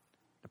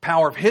 the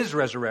power of His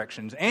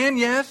resurrections. And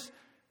yes,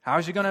 how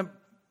is He going to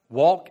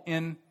walk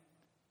in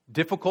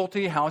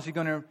difficulty? How is He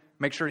going to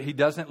make sure He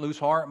doesn't lose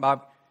heart? By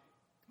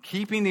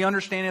keeping the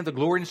understanding of the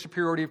glory and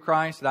superiority of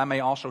Christ, that I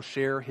may also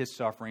share His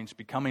sufferings,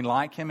 becoming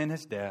like Him in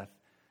His death,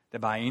 that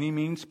by any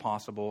means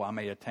possible I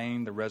may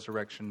attain the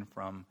resurrection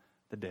from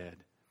the dead.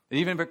 That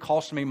even if it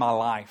costs me my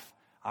life,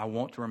 I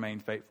want to remain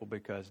faithful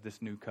because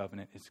this new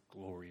covenant is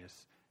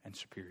glorious and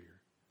superior.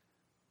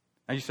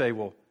 Now you say,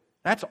 well,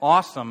 that's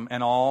awesome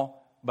and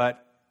all,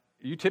 but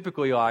you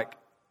typically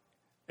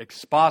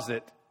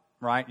exposit,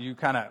 right? You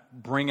kind of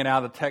bring it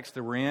out of the text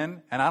that we're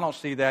in, and I don't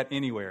see that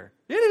anywhere.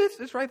 It is.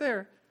 It's right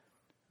there.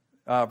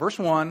 Verse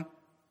 1,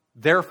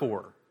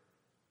 therefore.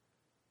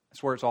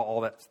 That's where it's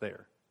all that's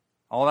there.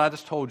 All that I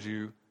just told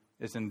you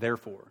is in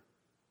therefore.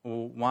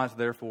 Well, why is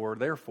therefore?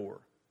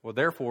 Well,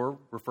 therefore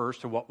refers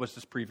to what was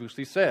just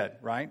previously said,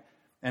 right?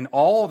 And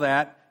all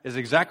that is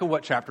exactly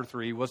what chapter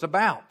 3 was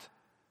about.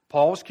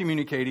 Paul was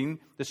communicating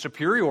the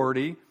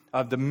superiority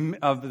of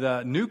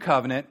the new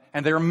covenant,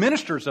 and they are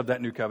ministers of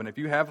that new covenant.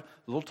 If you have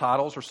little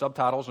titles or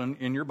subtitles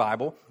in your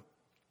Bible,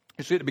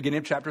 you see at the beginning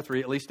of chapter 3,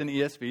 at least in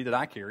ESV that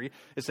I carry,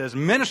 it says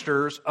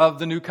ministers of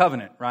the new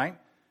covenant, right?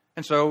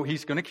 And so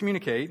he's going to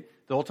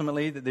communicate that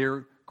ultimately that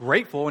they're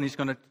grateful, and he's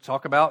going to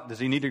talk about, does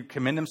he need to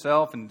commend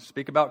himself and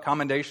speak about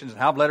commendations and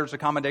have letters of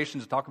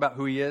commendations to talk about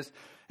who he is?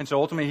 And so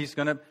ultimately he's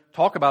going to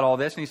talk about all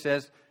this, and he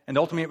says, and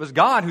ultimately it was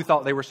God who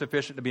thought they were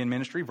sufficient to be in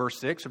ministry, verse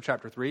 6 of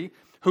chapter 3,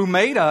 who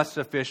made us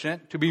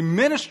sufficient to be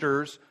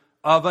ministers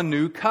of a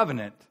new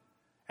covenant.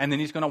 And then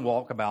he's going to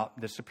walk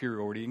about the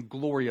superiority and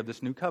glory of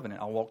this new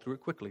covenant. I'll walk through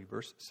it quickly,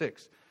 verse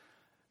 6.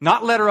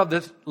 Not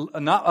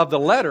of the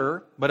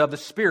letter, but of the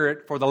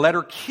Spirit, for the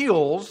letter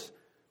kills,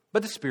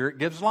 but the Spirit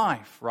gives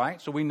life,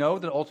 right? So we know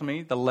that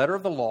ultimately the letter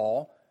of the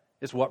law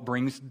is what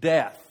brings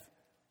death,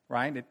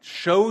 right? It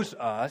shows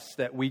us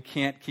that we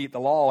can't keep the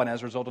law, and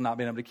as a result of not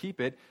being able to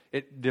keep it,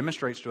 it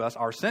demonstrates to us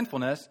our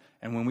sinfulness,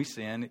 and when we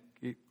sin,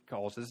 it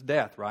causes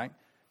death, right?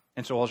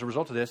 And so as a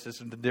result of this is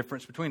the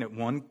difference between it.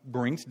 One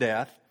brings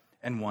death,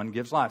 and one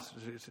gives life.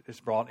 It's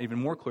brought even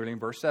more clearly in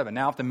verse 7.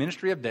 Now, if the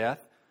ministry of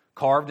death,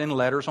 carved in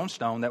letters on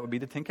stone, that would be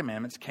the Ten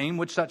Commandments, came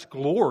with such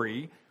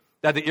glory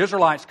that the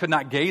Israelites could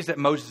not gaze at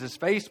Moses'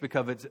 face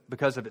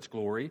because of its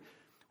glory,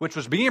 which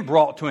was being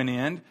brought to an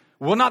end,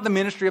 will not the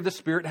ministry of the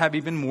Spirit have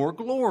even more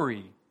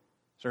glory?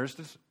 So there's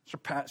this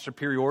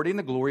superiority and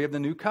the glory of the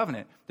new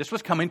covenant. This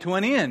was coming to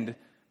an end,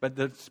 but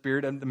the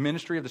spirit and the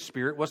ministry of the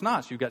Spirit was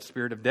not. So you've got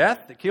spirit of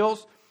death that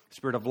kills,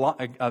 spirit of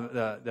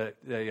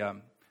the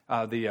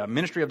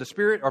ministry of the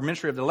Spirit, or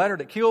ministry of the letter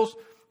that kills,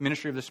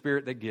 ministry of the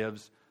Spirit that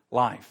gives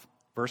life.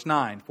 Verse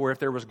 9, for if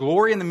there was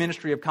glory in the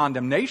ministry of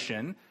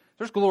condemnation,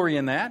 there's glory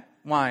in that.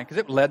 Why? Because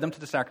it led them to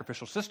the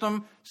sacrificial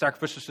system.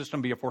 Sacrificial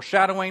system be a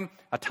foreshadowing,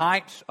 a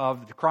type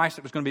of the Christ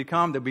that was going to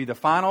become. There'd be the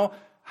final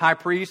high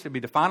priest. It'd be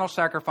the final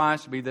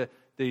sacrifice. It'd be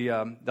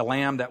the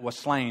lamb that was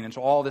slain. And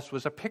so all this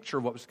was a picture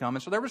of what was coming.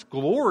 So there was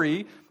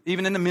glory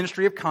even in the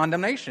ministry of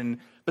condemnation.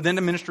 But then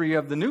the ministry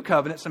of the new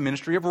covenant is a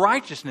ministry of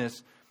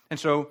righteousness. And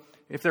so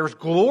if there was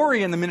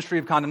glory in the ministry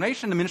of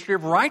condemnation, the ministry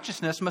of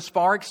righteousness must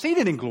far exceed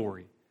it in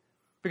glory.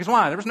 Because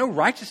why? There was no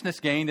righteousness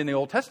gained in the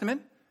Old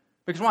Testament.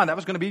 Because why? That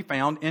was going to be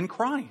found in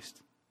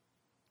Christ.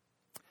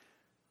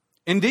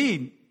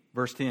 Indeed,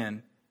 verse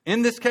 10,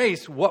 in this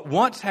case, what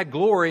once had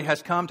glory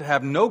has come to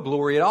have no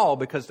glory at all,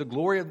 because the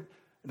glory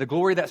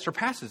that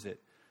surpasses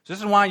it. So this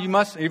is why you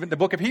must, even the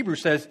book of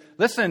Hebrews says,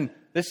 listen,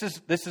 this is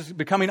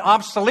becoming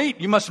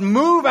obsolete. You must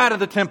move out of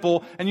the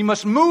temple and you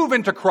must move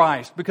into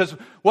Christ, because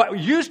what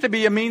used to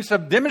be a means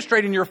of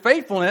demonstrating your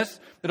faithfulness,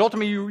 that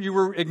ultimately you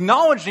were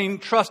acknowledging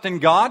trust in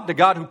God, the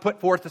God who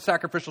put forth the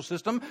sacrificial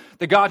system,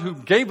 the God who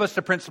gave us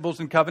the principles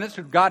and covenants,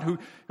 the God who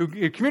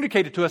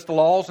communicated to us the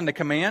laws and the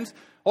commands.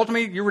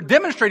 Ultimately, you were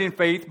demonstrating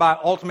faith by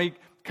ultimately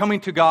coming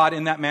to God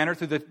in that manner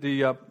through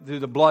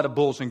the blood of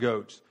bulls and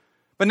goats.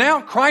 But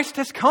now Christ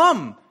has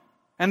come.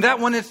 And that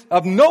one is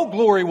of no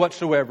glory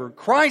whatsoever.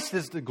 Christ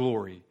is the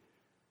glory.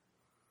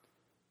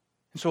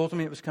 And so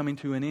ultimately it was coming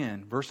to an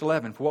end. Verse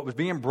 11, for what was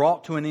being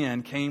brought to an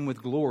end came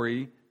with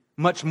glory.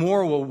 Much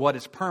more will what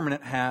is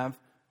permanent have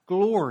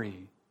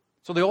glory.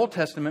 So the Old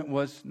Testament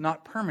was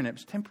not permanent,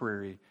 it was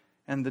temporary.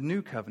 And the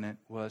new covenant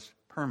was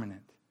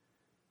permanent.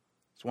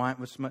 That's why it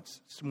was much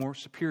more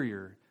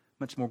superior,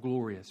 much more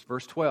glorious.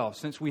 Verse 12,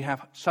 since we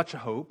have such a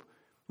hope,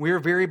 we are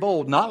very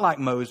bold, not like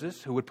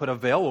Moses, who would put a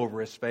veil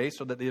over his face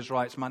so that the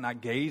Israelites might not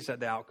gaze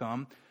at the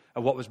outcome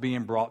of what was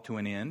being brought to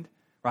an end.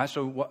 Right?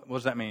 So what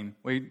does that mean?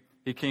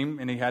 He came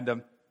and he had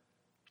a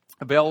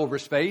veil over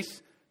his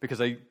face because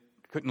they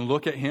couldn't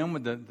look at him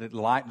with the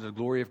light and the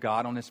glory of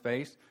God on his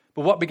face.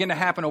 But what began to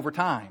happen over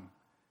time?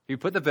 He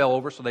put the veil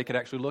over so they could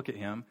actually look at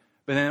him.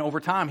 But then over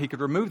time, he could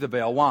remove the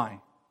veil.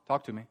 Why?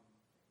 Talk to me.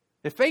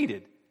 It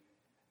faded.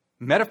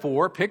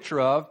 Metaphor,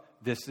 picture of,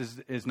 this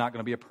is not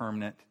going to be a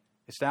permanent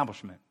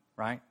establishment,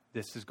 right?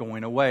 This is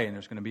going away, and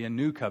there's going to be a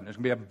new covenant. There's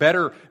going to be a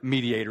better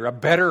mediator, a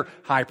better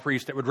high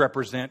priest that would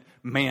represent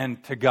man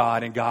to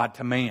God and God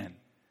to man.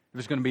 It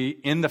was going to be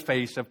in the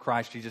face of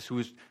Christ Jesus,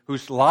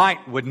 whose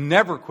light would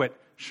never quit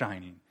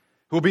shining,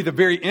 who will be the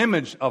very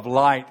image of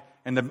light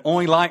and the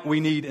only light we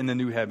need in the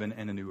new heaven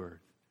and the new earth,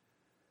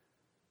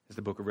 as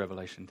the book of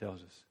Revelation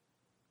tells us.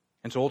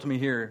 And so ultimately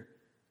here,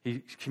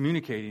 he's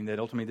communicating that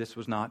ultimately this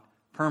was not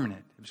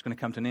permanent. It was going to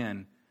come to an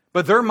end.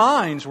 But their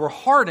minds were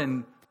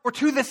hardened. Or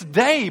to this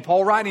day,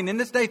 Paul writing in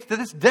this day, to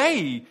this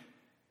day,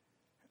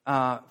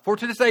 For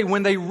to this day,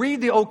 when they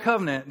read the Old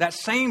Covenant, that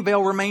same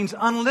veil remains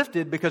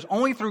unlifted because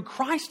only through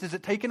Christ is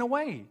it taken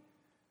away.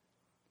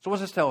 So what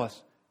does this tell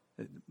us?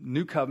 The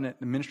New Covenant,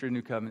 the ministry of the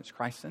New Covenant is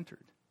Christ-centered.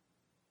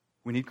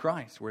 We need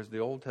Christ, whereas the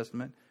Old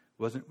Testament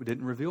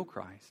didn't reveal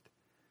Christ.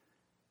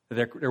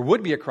 There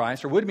would be a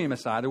Christ, there would be a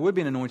Messiah, there would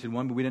be an anointed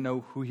one, but we didn't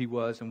know who he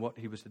was and what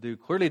he was to do.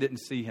 Clearly didn't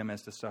see him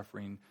as the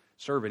suffering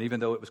servant,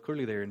 even though it was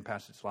clearly there in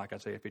passages like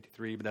Isaiah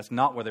 53, but that's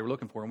not what they were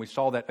looking for. And we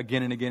saw that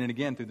again and again and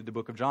again through the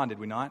book of John, did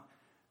we not?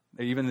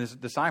 Even his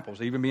disciples,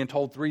 even being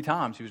told 3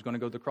 times he was going to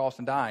go to the cross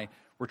and die,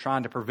 were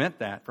trying to prevent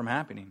that from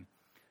happening.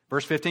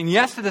 Verse 15,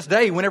 yes, to this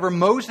day, whenever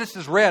Moses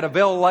is read, a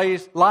veil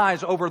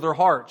lies over their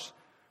hearts.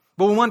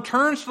 But when one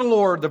turns to the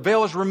Lord, the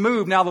veil is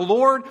removed. Now the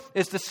Lord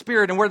is the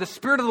Spirit, and where the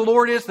Spirit of the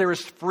Lord is, there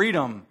is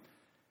freedom.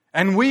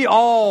 And we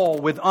all,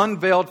 with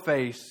unveiled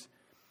face,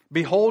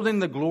 beholding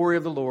the glory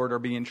of the Lord, are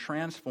being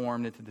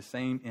transformed into the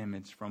same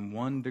image from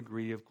one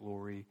degree of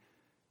glory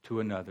to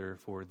another.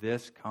 For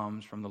this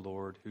comes from the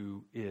Lord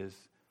who is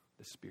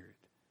the Spirit.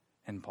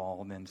 And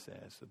Paul then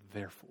says,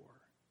 therefore,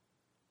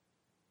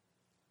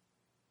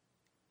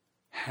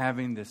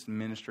 having this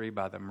ministry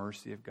by the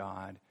mercy of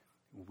God,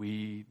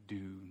 we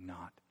do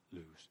not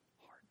lose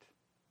heart.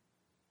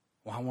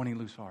 Why won't he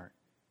lose heart?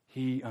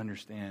 He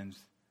understands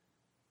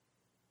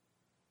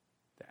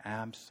the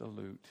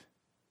absolute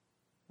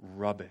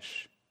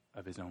rubbish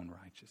of his own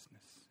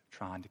righteousness,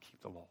 trying to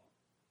keep the law.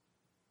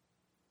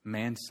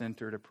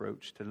 Man-centered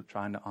approach to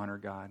trying to honor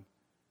God.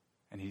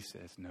 And he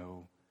says,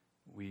 no,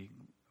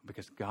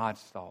 because God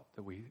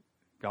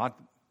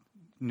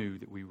knew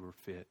that we were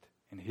fit,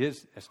 in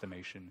his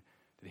estimation,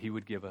 that he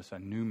would give us a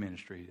new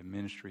ministry, the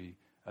ministry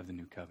of the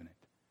new covenant.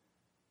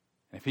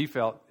 And if he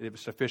felt it was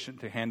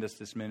sufficient to hand us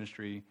this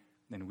ministry,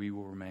 then we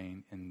will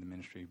remain in the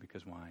ministry,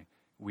 because why?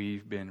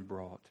 We've been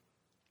brought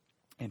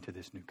into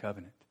this new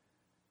covenant.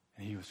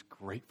 And he was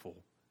grateful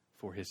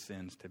for his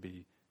sins to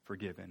be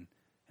forgiven,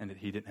 and that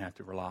he didn't have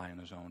to rely on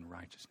his own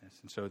righteousness.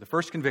 And so the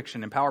first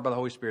conviction, empowered by the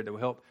Holy Spirit, that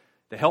will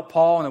help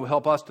Paul and that will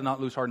help us to not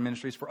lose heart in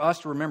ministry, is for us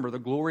to remember the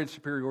glory and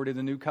superiority of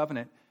the new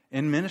covenant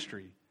in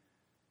ministry.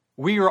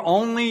 We are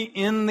only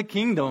in the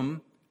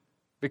kingdom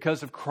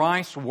because of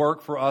Christ's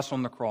work for us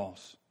on the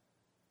cross.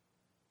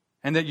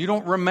 And that you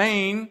don't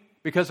remain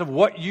because of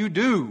what you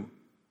do.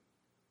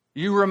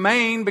 You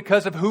remain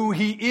because of who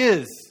he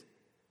is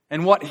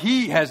and what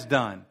he has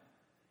done.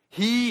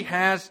 He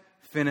has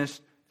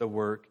finished the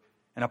work.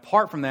 And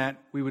apart from that,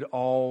 we would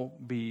all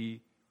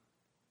be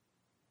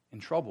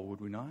in trouble,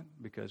 would we not?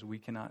 Because we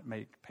cannot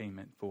make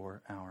payment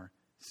for our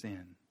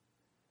sin.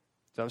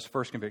 So that was the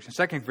first conviction.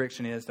 Second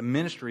conviction is the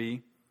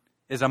ministry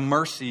is a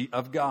mercy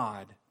of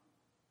God.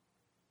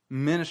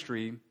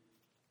 Ministry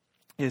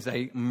is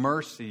a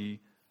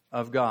mercy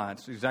of God.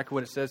 So exactly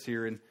what it says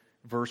here in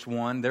verse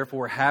 1.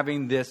 Therefore,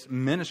 having this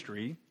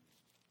ministry,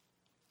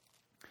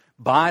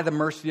 by the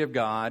mercy of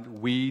God,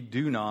 we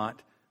do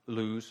not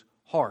lose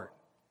heart.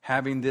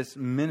 Having this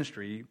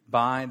ministry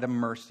by the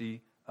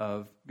mercy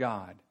of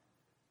God.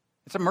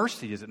 It's a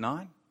mercy, is it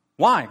not?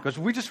 Why? Because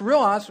we just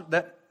realized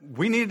that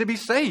we needed to be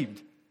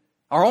saved.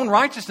 Our own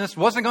righteousness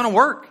wasn't going to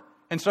work.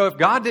 And so if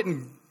God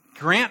didn't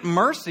grant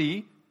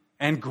mercy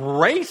and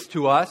grace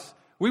to us,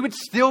 we would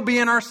still be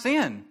in our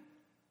sin.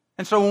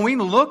 And so when we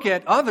look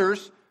at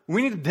others,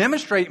 we need to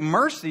demonstrate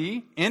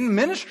mercy in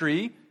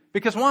ministry,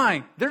 because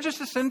why? They're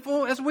just as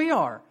sinful as we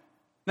are.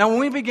 Now, when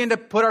we begin to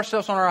put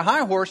ourselves on our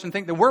high horse and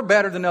think that we're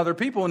better than other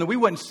people and that we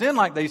wouldn't sin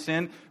like they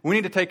sin, we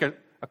need to take a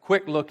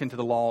quick look into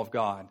the law of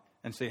God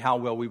and see how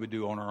well we would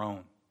do on our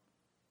own.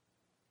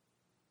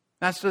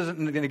 That doesn't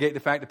negate the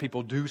fact that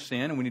people do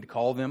sin, and we need to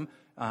call them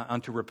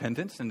unto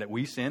repentance, and that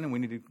we sin, and we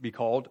need to be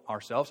called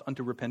ourselves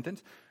unto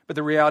repentance. But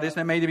the reality is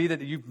that it may be that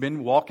you've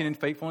been walking in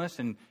faithfulness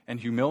and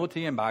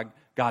humility, and by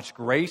God's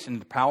grace and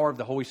the power of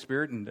the Holy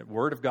Spirit and the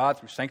Word of God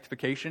through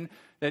sanctification,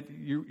 that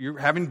you're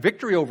having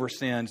victory over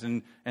sins.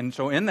 And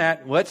so in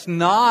that, let's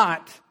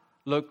not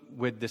look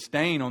with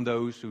disdain on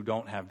those who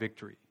don't have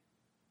victory.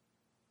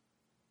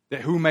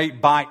 That who may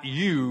bite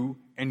you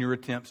in your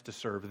attempts to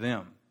serve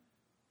them.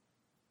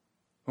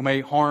 Who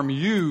may harm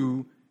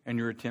you in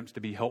your attempts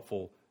to be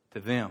helpful to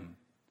them.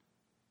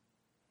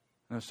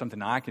 And that's something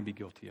I can be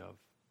guilty of.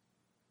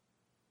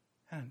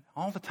 And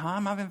all the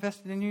time I've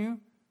invested in you,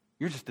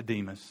 you're just a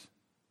Demas.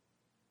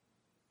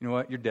 You know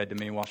what? You're dead to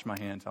me. Wash my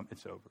hands.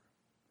 It's over.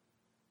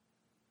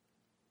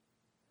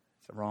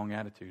 It's a wrong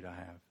attitude I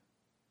have.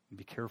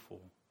 Be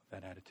careful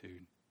of that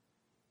attitude.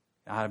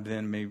 I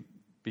then may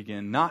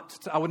begin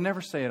I would never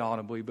say it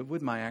audibly, but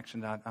with my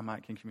actions I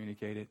might can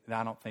communicate it.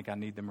 That I don't think I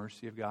need the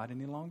mercy of God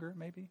any longer,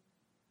 maybe.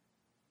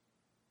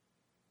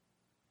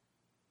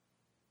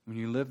 When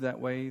you live that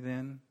way,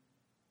 then,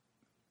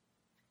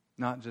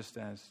 not just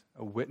as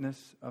a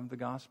witness of the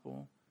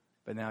gospel,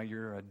 but now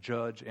you're a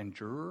judge and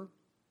juror,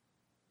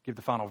 give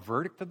the final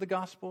verdict of the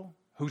gospel,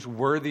 who's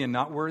worthy and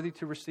not worthy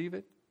to receive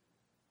it.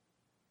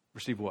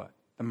 Receive what?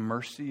 The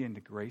mercy and the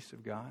grace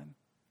of God.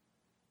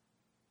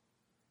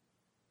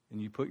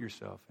 And you put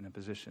yourself in a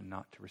position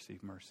not to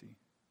receive mercy.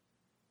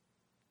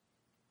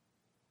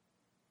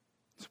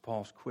 So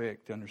Paul's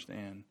quick to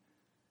understand.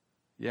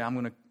 Yeah,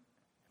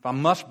 if I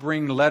must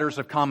bring letters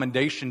of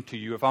commendation to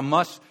you, if I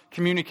must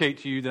communicate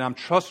to you that I'm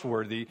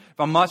trustworthy, if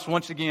I must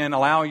once again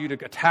allow you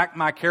to attack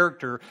my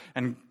character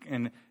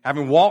and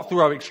having walked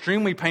through an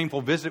extremely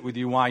painful visit with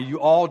you, why you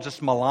all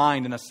just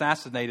maligned and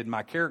assassinated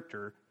my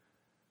character,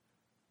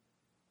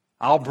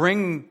 I'll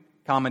bring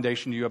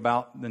commendation to you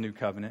about the new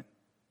covenant,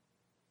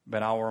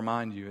 but I'll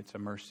remind you it's a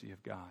mercy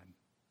of God.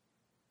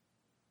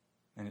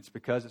 And it's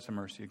because it's a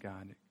mercy of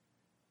God that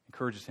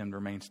encourages him to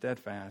remain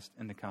steadfast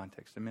in the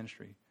context of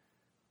ministry.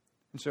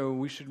 And so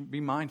we should be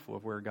mindful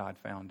of where God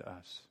found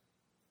us.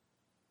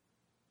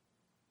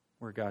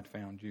 Where God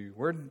found you.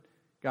 Where did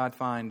God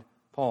find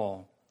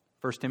Paul?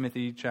 1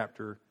 Timothy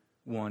chapter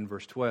 1,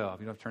 verse 12.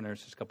 You don't have to turn there.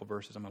 It's just a couple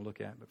verses I'm going to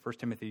look at. But 1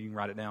 Timothy, you can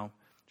write it down.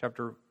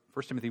 1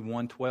 Timothy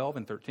 1, 12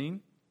 and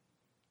 13.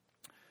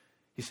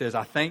 He says,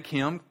 I thank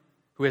him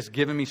who has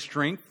given me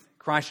strength,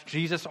 Christ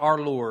Jesus our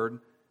Lord,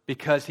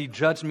 because he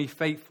judged me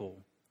faithful,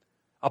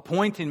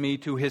 appointing me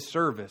to his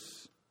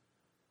service.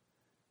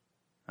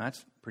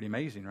 That's pretty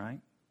amazing, right?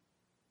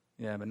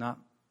 Yeah, but not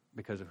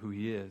because of who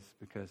he is,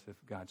 because of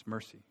God's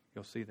mercy.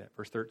 You'll see that.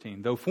 Verse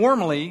 13. Though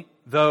formerly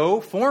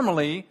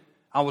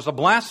I was a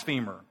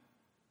blasphemer,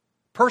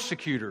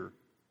 persecutor,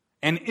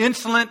 an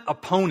insolent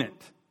opponent,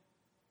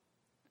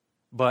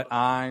 but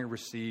I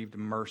received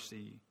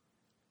mercy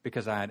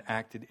because I had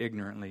acted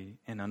ignorantly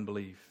in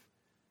unbelief.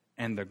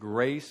 And the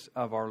grace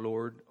of our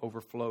Lord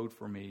overflowed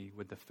for me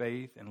with the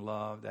faith and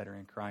love that are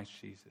in Christ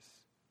Jesus.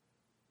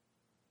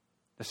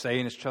 The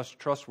saying is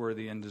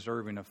trustworthy and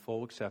deserving of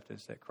full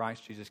acceptance that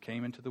Christ Jesus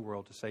came into the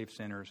world to save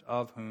sinners,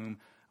 of whom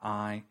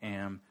I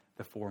am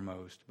the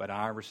foremost. But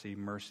I receive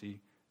mercy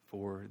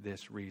for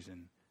this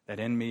reason, that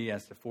in me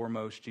as the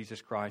foremost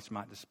Jesus Christ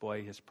might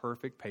display his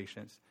perfect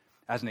patience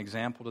as an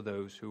example to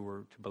those who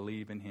were to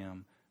believe in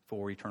him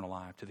for eternal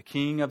life. To the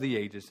King of the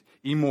ages,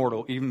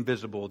 immortal,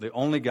 invisible, the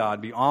only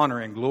God, be honor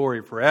and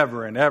glory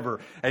forever and ever.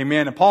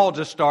 Amen. And Paul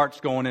just starts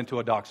going into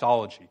a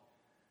doxology.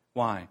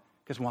 Why?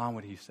 Because why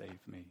would he save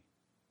me?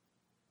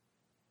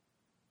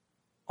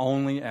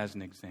 Only as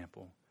an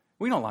example.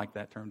 We don't like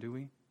that term, do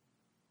we?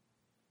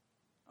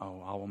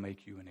 Oh, I will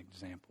make you an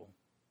example.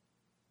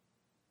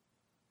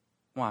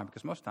 Why?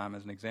 Because most of the time,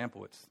 as an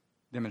example, it's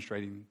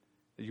demonstrating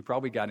that you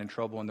probably got in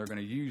trouble and they're going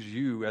to use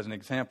you as an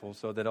example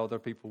so that other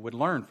people would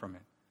learn from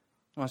it.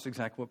 Well, that's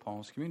exactly what Paul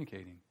is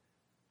communicating.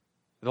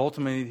 That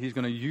ultimately, he's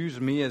going to use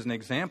me as an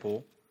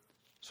example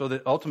so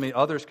that ultimately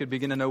others could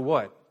begin to know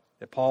what?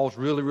 That Paul's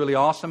really, really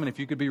awesome, and if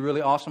you could be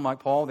really awesome like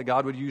Paul, that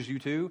God would use you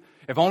too.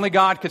 If only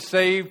God could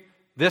save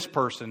this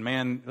person,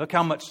 man, look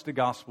how much the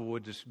gospel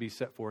would just be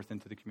set forth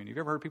into the community. Have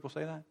you ever heard people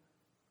say that?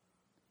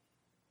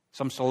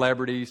 Some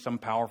celebrity, some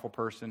powerful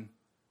person,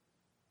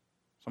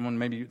 someone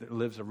maybe that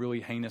lives a really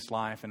heinous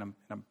life in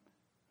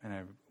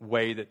a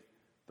way that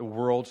the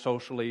world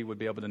socially would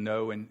be able to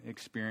know and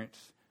experience,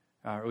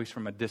 or at least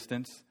from a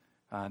distance,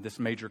 this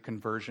major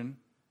conversion.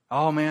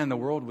 Oh man, the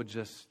world would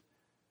just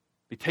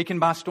be taken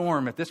by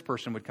storm if this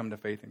person would come to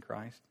faith in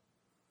Christ.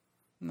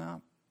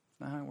 No, that's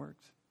not how it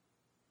works.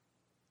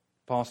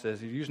 Paul says,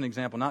 he's using an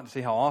example not to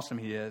see how awesome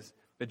he is,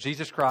 but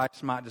Jesus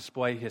Christ might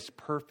display his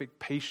perfect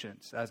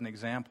patience as an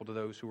example to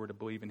those who were to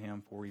believe in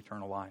him for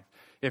eternal life.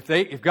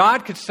 If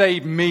God could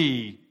save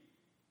me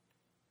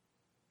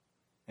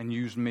and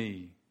use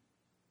me,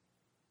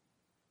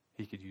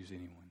 he could use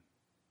anyone.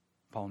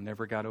 Paul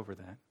never got over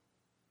that.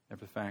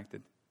 Never the fact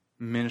that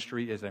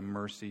ministry is a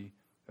mercy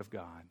of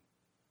God.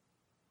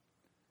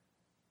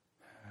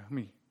 Let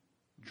me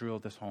drill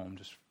this home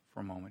just for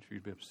a moment for you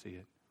to be able to see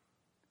it.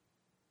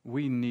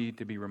 We need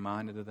to be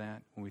reminded of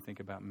that when we think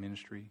about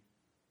ministry.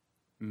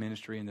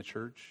 Ministry in the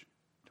church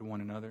to one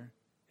another.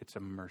 It's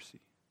a mercy.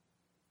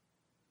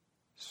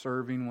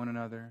 Serving one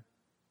another.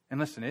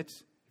 And listen,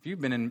 if you've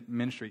been in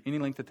ministry any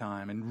length of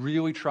time and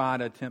really try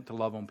to attempt to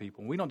love on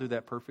people, we don't do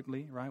that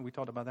perfectly, right? We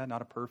talked about that.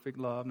 Not a perfect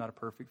love, not a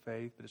perfect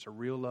faith, but it's a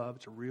real love,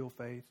 it's a real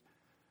faith.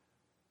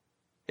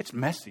 It's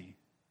messy.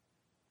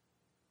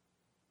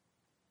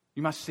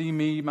 You might see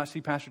me, you might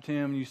see Pastor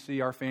Tim, you see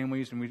our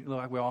families, and we look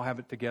like we all have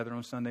it together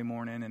on Sunday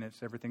morning, and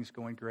everything's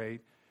going great.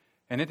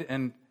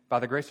 And by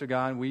the grace of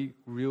God, we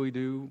really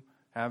do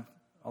have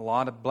a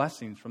lot of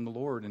blessings from the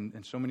Lord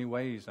in so many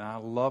ways. And I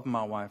love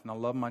my wife, and I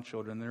love my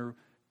children. They're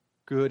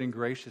good and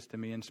gracious to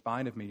me in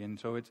spite of me. And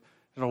so there's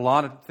a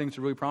lot of things that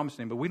are really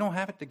promising, but we don't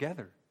have it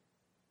together.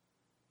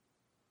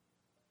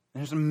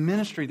 There's a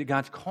ministry that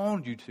God's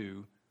called you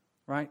to,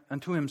 right,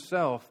 unto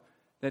himself,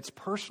 that's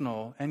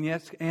personal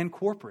and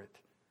corporate.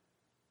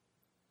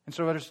 And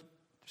so there's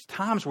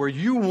times where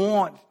you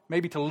want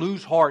maybe to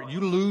lose heart. You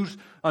lose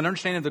an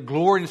understanding of the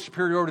glory and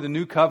superiority of the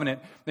new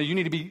covenant, that you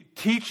need to be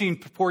teaching,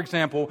 for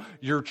example,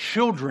 your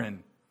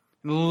children,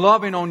 and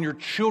loving on your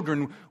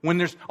children when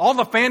there's all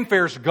the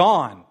fanfare's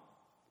gone.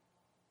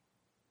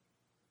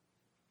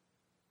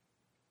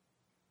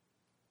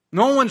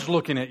 No one's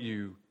looking at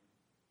you.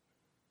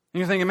 And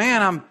you're thinking,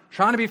 man, I'm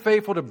trying to be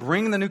faithful to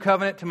bring the new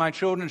covenant to my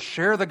children,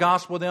 share the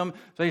gospel with them,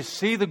 so they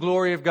see the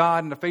glory of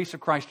God in the face of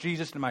Christ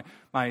Jesus, and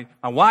my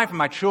wife and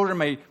my children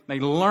may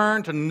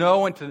learn to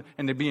know and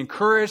to be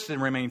encouraged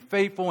and remain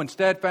faithful and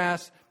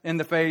steadfast in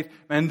the faith.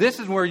 And this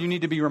is where you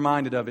need to be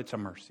reminded of it's a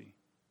mercy.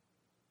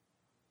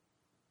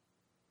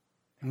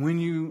 And when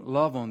you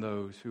love on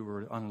those who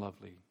are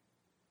unlovely,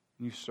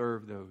 and you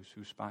serve those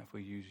who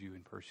spitefully use you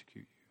and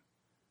persecute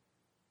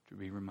you, to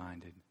be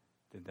reminded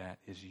that that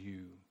is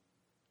you.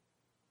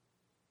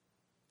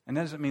 And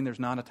that doesn't mean there's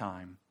not a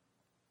time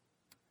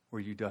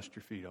where you dust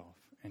your feet off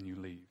and you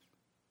leave.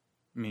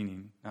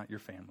 Meaning, not your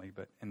family,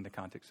 but in the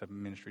context of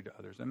ministry to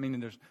others. I mean,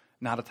 there's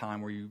not a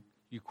time where you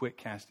quit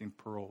casting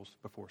pearls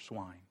before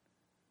swine.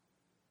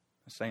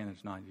 I'm saying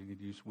there's not. You need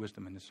to use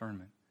wisdom and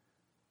discernment.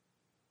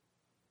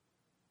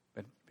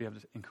 But be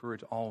able to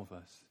encourage all of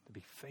us to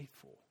be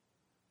faithful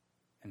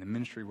in the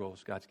ministry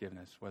roles God's given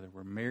us, whether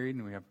we're married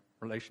and we have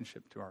a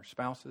relationship to our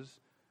spouses,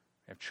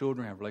 we have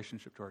children, we have a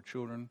relationship to our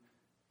children,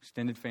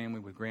 extended family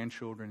with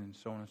grandchildren, and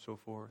so on and so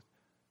forth,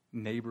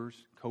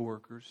 neighbors,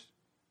 co-workers,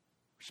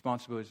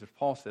 responsibilities. As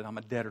Paul said, I'm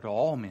a debtor to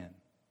all men,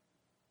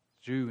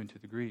 Jew and to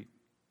the Greek.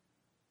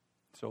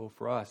 So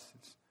for us,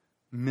 it's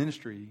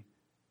ministry,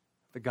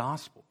 the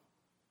gospel,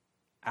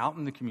 out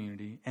in the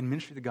community, and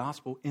ministry of the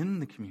gospel in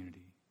the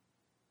community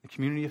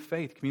of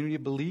faith, community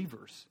of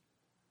believers.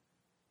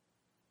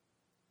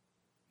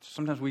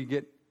 Sometimes we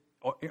get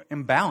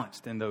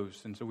imbalanced in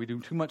those, and so we do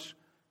too much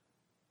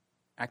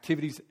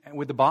activities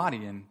with the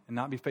body and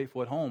not be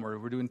faithful at home, or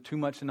we're doing too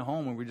much in the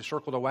home and we just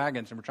circle the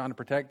wagons and we're trying to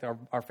protect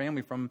our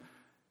family from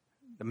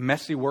the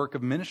messy work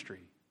of ministry.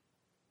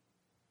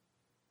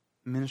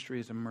 Ministry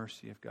is a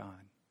mercy of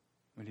God.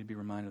 We need to be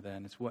reminded of that,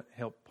 and it's what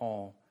helped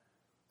Paul,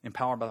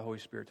 empowered by the Holy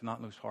Spirit, to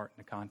not lose heart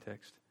in the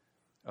context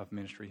of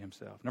ministry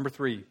himself. Number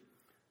 3,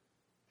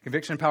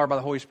 conviction empowered by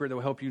the Holy Spirit that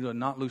will help you to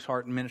not lose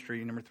heart in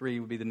ministry. Number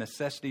 3 would be the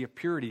necessity of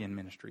purity in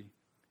ministry.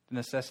 The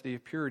necessity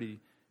of purity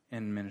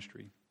in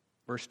ministry.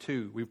 Verse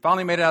 2. We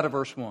finally made it out of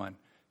verse 1.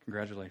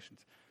 Congratulations.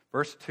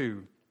 Verse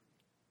 2.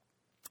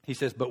 He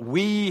says, but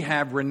we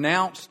have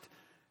renounced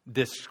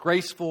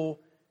disgraceful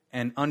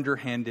and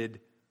underhanded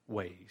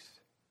ways.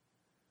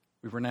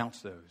 We've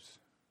renounced those.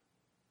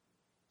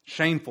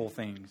 Shameful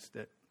things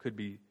that could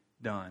be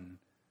done.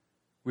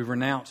 We've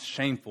renounced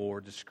shameful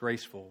or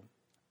disgraceful,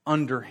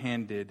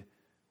 underhanded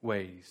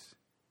ways.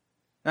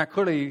 That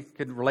clearly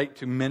could relate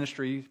to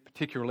ministry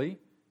particularly.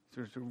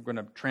 So we're going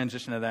to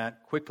transition to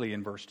that quickly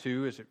in verse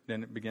 2 as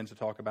then it begins to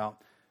talk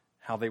about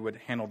how they would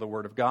handle the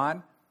Word of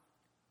God.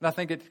 But I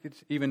think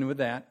it's even with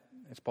that,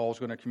 as Paul's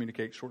going to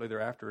communicate shortly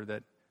thereafter,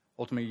 that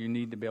ultimately you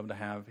need to be able to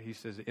have, he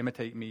says,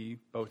 imitate me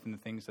both in the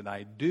things that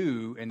I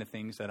do and the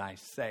things that I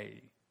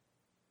say.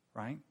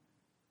 Right?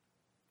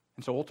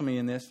 And so ultimately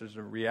in this, there's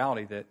a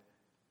reality that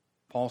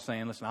Paul's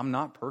saying, listen, I'm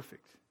not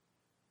perfect.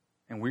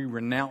 And we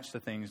renounce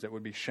the things that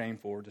would be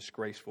shameful or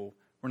disgraceful.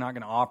 We're not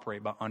going to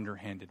operate by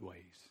underhanded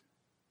ways.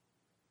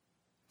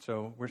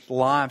 So we're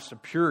lives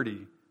of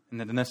purity and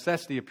the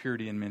necessity of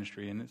purity in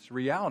ministry. And it's a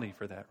reality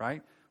for that,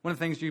 right? One of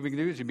the things you begin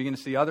to do is you begin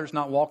to see others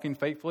not walking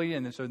faithfully.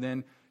 And so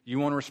then you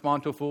want to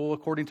respond to a fool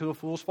according to a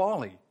fool's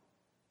folly.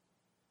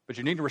 But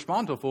you need to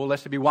respond to a fool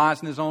lest he be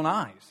wise in his own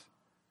eyes.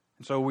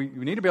 And so we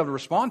need to be able to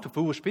respond to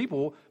foolish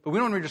people, but we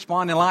don't need to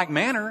respond in like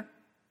manner.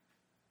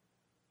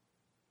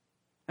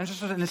 And it's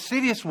just an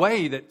insidious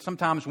way that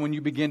sometimes when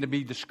you begin to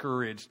be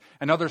discouraged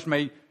and others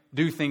may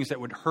do things that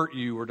would hurt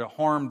you or to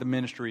harm the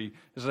ministry,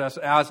 as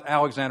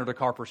Alexander the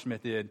Carper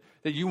Smith did,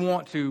 that you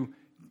want to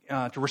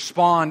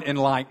respond in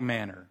like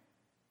manner.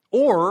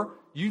 Or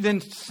you then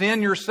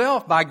sin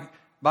yourself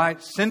by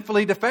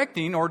sinfully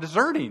defecting or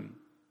deserting.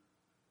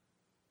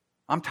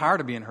 I'm tired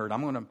of being hurt.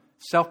 I'm going to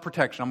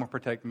self-protection. I'm going to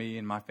protect me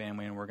and my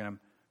family, and we're going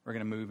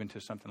to move into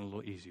something a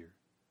little easier.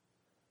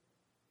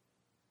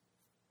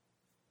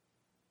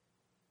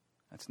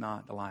 That's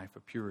not the life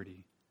of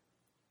purity.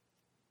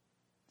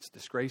 It's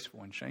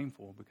disgraceful and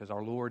shameful because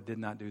our Lord did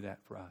not do that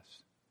for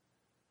us.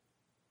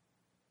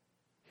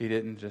 He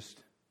didn't just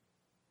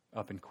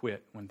up and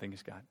quit when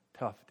things got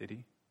tough, did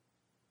he?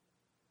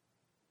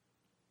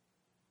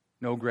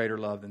 No greater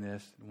love than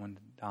this, one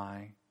to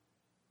die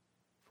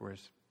for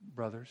his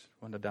brothers,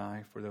 one to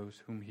die for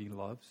those whom he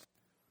loves.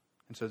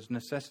 And so there's a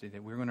necessity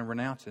that we're going to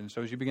renounce it. And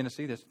so as you begin to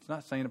see this, it's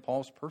not saying that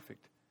Paul's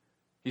perfect.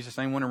 He's the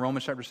same one in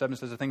Romans chapter 7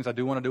 says the things I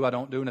do want to do, I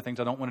don't do, and the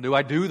things I don't want to do,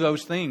 I do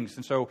those things.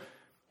 And so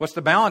what's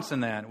the balance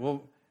in that?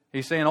 Well,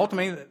 he's saying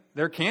ultimately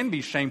there can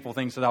be shameful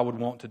things that I would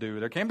want to do.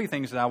 There can be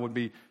things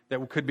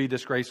that could be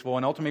disgraceful,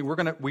 and ultimately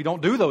we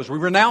don't do those. We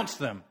renounce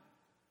them.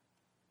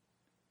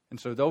 And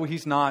so though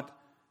he's not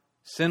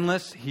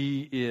sinless,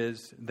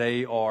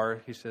 they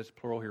are, he says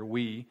plural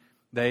here,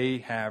 they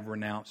have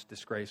renounced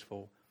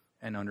disgraceful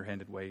and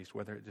underhanded ways,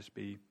 whether it just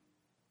be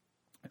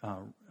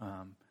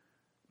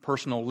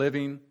personal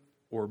living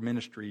or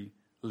ministry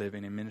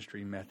living and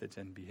ministry methods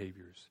and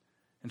behaviors.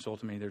 And so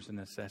ultimately there's a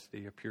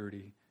necessity of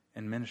purity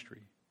in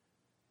ministry.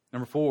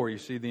 Number 4, you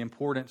see the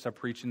importance of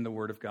preaching the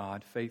Word of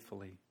God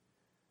faithfully.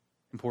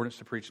 Importance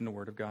to preaching the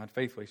Word of God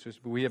faithfully. So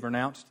we have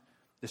renounced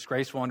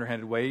disgraceful,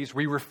 underhanded ways.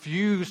 We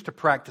refuse to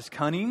practice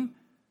cunning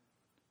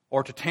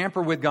or to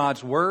tamper with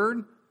God's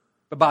word.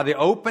 But by the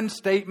open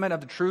statement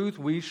of the truth,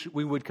 we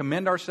would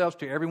commend ourselves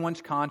to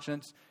everyone's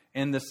conscience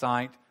in the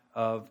sight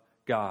of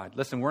God.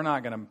 Listen, we're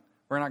not going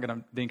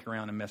to dink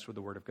around and mess with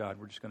the Word of God.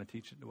 We're just going to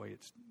teach it the way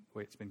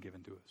it's been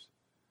given to us.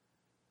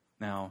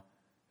 Now,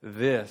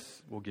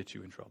 this will get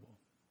you in trouble.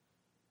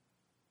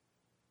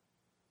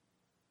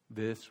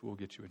 This will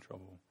get you in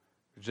trouble.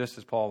 Just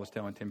as Paul was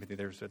telling Timothy,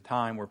 there's a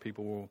time where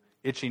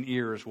itching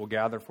ears will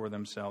gather for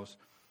themselves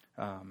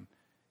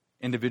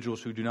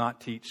individuals who do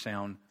not teach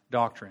sound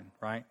doctrine,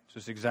 right? So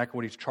it's exactly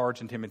what he's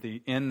charging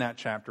Timothy in that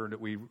chapter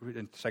that we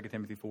in 2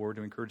 Timothy 4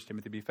 to encourage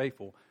Timothy to be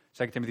faithful.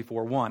 2 Timothy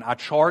 4:1, I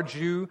charge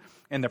you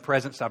in the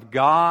presence of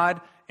God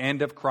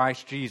and of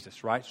Christ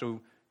Jesus, right? So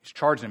he's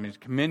charging him, he's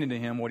commending to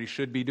him what he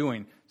should be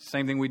doing.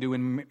 Same thing we do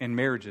in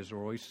marriages,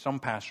 or at least some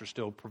pastors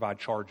still provide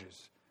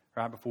charges,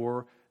 right?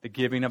 Before the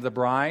giving of the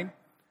bride,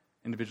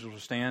 individuals will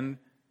stand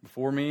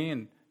before me,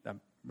 and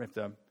if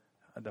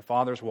the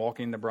father's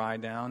walking the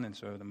bride down, and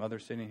so the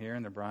mother's sitting here,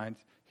 and the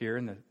bride's here,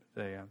 and the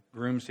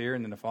groom's here,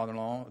 and then the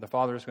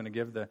father is going to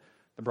give the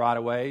bride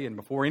away. And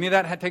before any of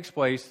that takes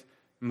place,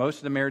 most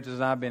of the marriages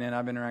I've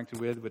interacted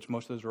with, which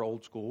most of those are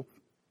old school,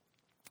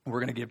 we're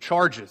going to give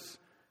charges.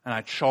 And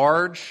I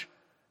charge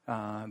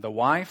the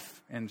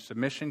wife in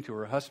submission to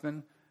her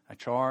husband. I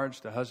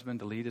charge the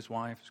husband to lead his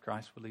wife as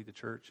Christ would lead the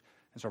church.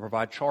 And so I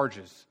provide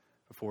charges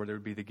before there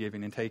would be the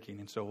giving and taking.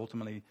 And so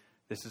ultimately,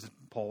 this is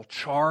Paul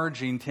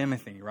charging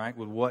Timothy, right,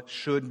 with what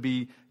should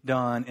be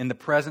done in the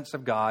presence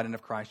of God and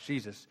of Christ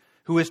Jesus,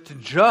 who is to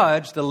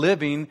judge the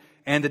living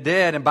and the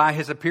dead, and by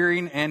his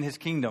appearing and his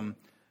kingdom.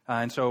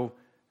 And so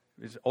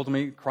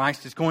ultimately,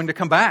 Christ is going to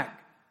come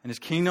back, and his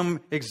kingdom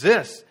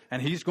exists,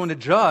 and he's going to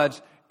judge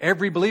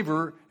every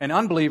believer and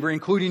unbeliever,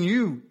 including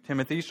you,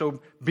 Timothy. So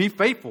be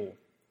faithful.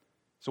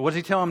 So what does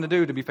he tell him to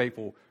do to be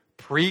faithful?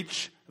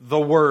 Preach the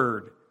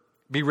word.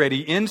 Be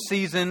ready in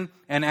season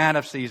and out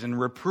of season.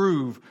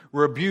 Reprove,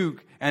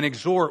 rebuke, and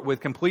exhort with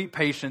complete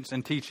patience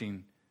and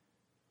teaching.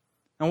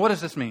 Now, what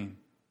does this mean?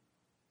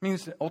 It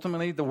means that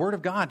ultimately the Word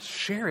of God,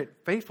 share it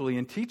faithfully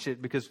and teach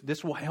it, because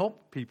this will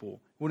help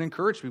people. It will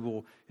encourage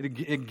people.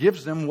 It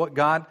gives them what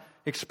God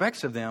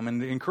expects of them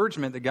and the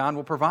encouragement that God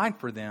will provide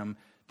for them,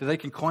 that they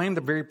can claim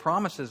the very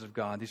promises of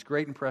God, these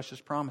great and precious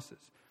promises.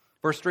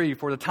 Verse 3,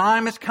 for the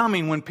time is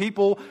coming when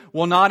people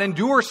will not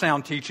endure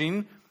sound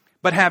teaching,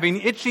 but having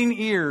itching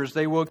ears,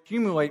 they will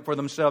accumulate for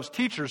themselves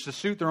teachers to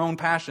suit their own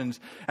passions,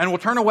 and will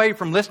turn away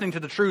from listening to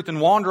the truth and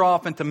wander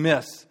off into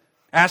myths.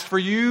 As for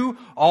you,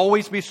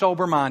 always be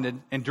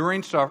sober-minded,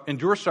 endure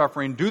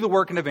suffering, do the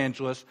work of an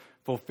evangelist,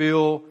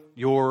 fulfill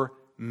your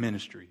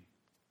ministry.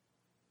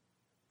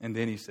 And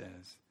then he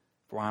says,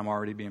 for I am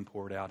already being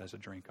poured out as a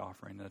drink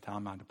offering, and the time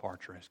of my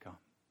departure has come.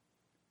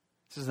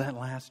 This is that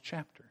last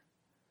chapter.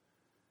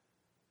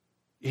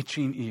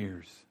 Itching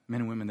ears.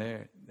 Men and women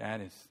there,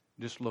 that is,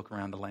 just look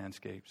around the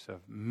landscapes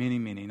of many,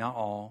 not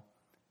all,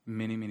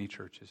 many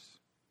churches.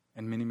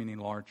 And many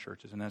large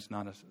churches. And that's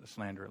not a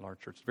slander at large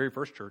churches. The very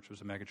first church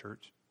was a mega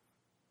church.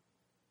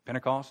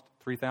 Pentecost,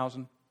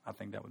 3,000. I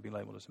think that would be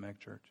labeled as a mega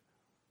church.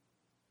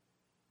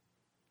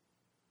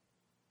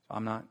 So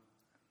I'm not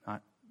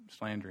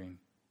slandering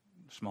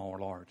small or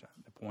large.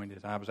 The point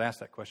is, I was asked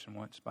that question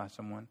once by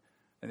someone,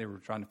 and they were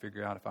trying to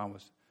figure out if I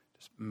was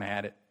just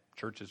mad at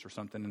churches or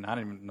something, and I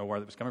didn't even know where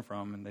that was coming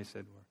from. And they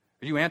said,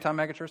 are you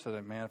anti-mega church? I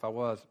said, man, if I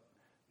was,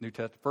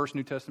 first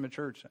New Testament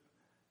church, I'd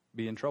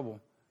be in trouble.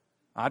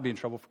 I'd be in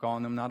trouble for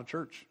calling them not a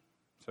church.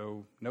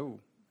 So, no.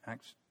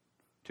 Acts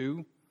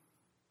 2,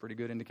 pretty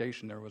good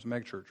indication there was a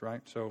megachurch, right?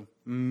 So,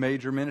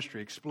 major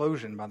ministry,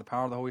 explosion by the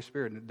power of the Holy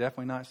Spirit. And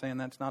definitely not saying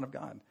that's not of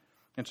God.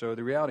 And so,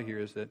 the reality here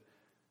is that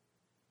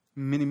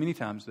many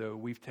times, though,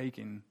 we've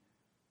taken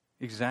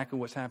exactly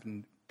what's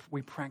happened.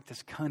 We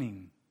practice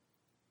cunning.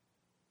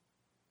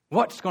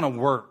 What's going to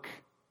work?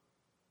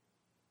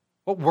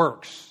 What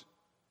works?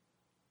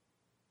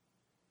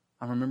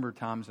 I remember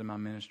times in my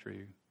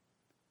ministry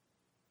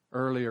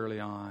early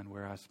on,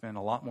 where I spent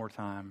a lot more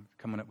time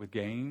coming up with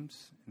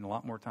games and a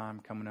lot more time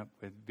coming up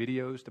with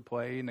videos to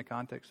play in the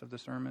context of the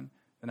sermon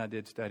than I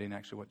did studying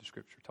actually what the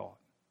Scripture taught.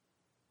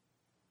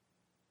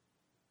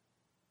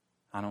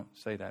 I don't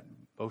say that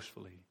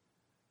boastfully.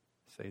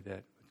 I say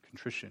that with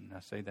contrition.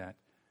 I say that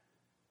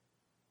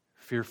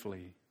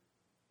fearfully,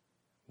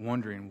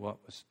 wondering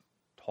what was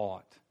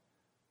taught,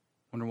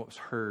 wondering what was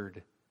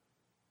heard,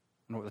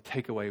 wondering what the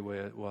takeaway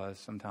was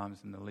sometimes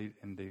in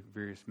the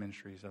various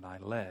ministries that I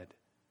led.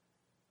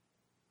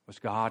 Was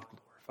God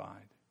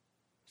glorified?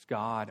 Was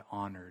God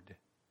honored?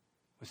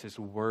 Was His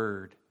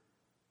Word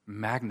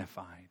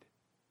magnified?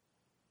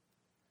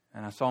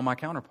 And I saw my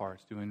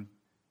counterparts doing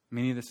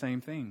many of the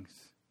same things.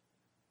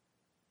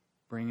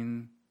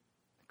 Bringing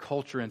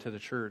culture into the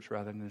church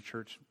rather than the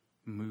church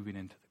moving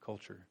into the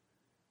culture.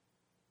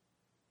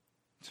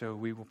 So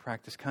we will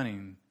practice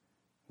cunning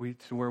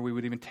to where we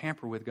would even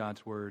tamper with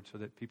God's Word so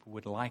that people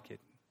would like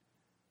it.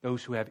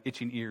 Those who have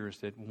itching ears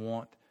that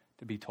want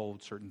to be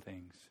told certain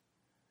things.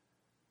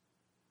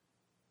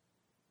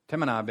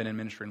 Tim and I have been in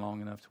ministry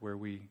long enough to where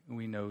we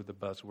know the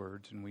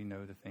buzzwords and we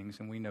know the things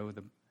and we know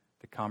the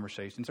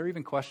conversations or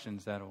even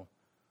questions that'll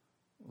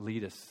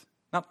lead us.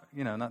 Not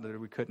that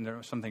we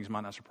couldn't. Some things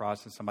might not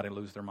surprise us. Somebody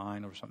lose their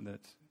mind over something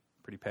that's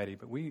pretty petty.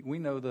 But we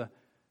know the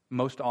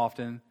most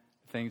often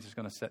things that's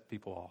going to set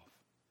people off.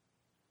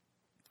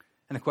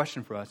 And the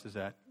question for us is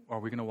that, are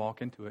we going to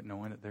walk into it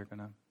knowing that they're going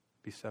to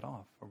be set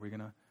off? Are we going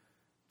to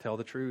tell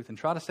the truth and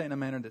try to say it in a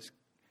manner that's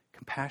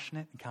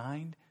compassionate and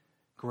kind,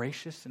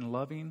 gracious and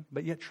loving,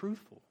 but yet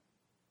truthful?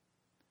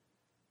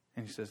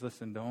 And he says,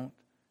 listen, don't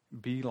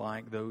be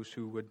like those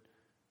who would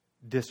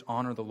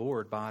dishonor the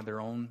Lord by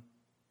their own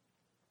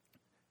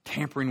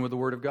tampering with the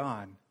Word of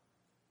God.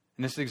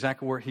 And this is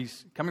exactly where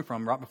he's coming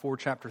from. Right before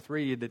chapter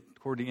 3,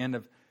 toward the end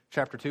of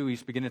chapter 2,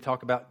 he's beginning to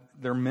talk about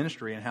their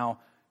ministry and how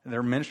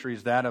their ministry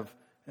is that of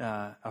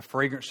a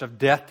fragrance of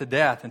death to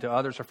death, and to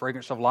others a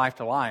fragrance of life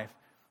to life.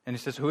 And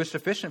he says, who is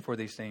sufficient for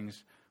these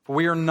things? For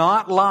we are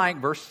not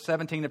like, verse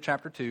 17 of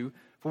chapter 2,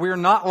 for we are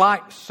not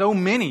like so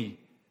many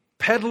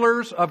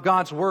peddlers of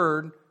God's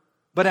Word,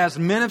 but as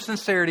men of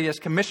sincerity, as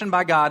commissioned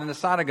by God in the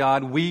sight of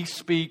God, we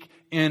speak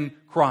in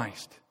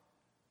Christ.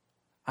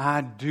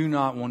 I do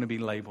not want to be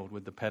labeled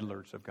with the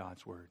peddlers of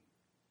God's Word.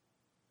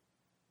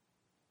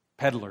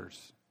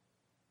 Peddlers.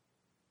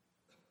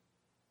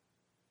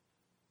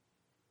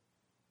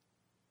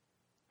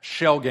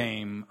 Shell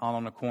game out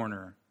on the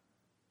corner.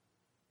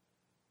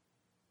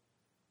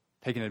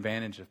 Taking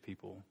advantage of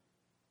people.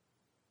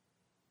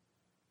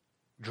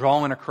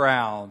 Drawing a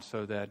crowd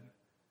so that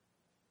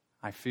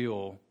I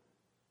feel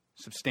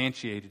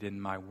substantiated in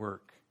my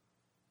work.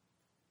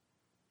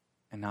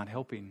 And not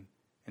helping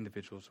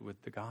individuals with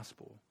the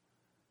gospel.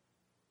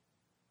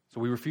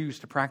 So we refuse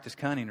to practice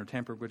cunning or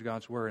tamper with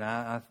God's Word.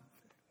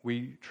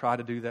 We try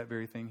to do that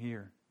very thing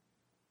here.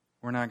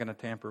 We're not going to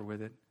tamper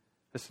with it.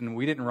 Listen,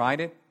 we didn't write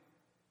it.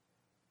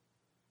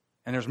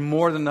 And there's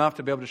more than enough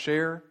to be able to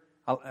share.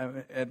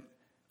 At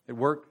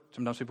work,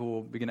 sometimes people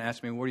will begin to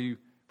ask me, what are you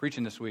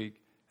preaching this week?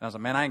 And I was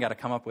like, man, I ain't got to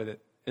come up with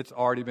it. It's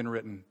already been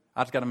written.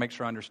 I just got to make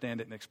sure I understand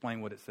it and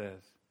explain what it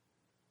says.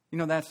 You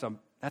know, that's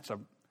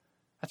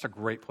a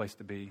great place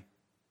to be.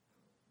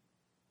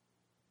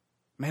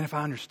 Man, if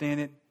I understand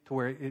it to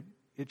where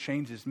it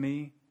changes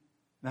me,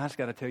 then I just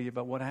got to tell you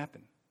about what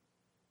happened.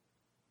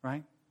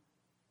 Right?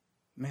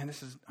 Man,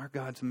 this is our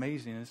God's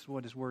amazing. This is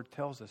what His Word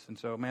tells us. And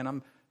so, man,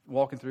 I'm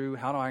walking through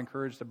how do I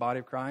encourage the body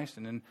of Christ,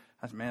 and then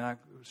I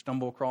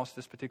stumble across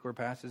this particular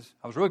passage.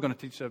 I was really going to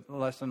teach a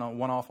lesson on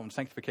one-off on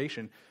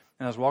sanctification,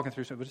 and I was walking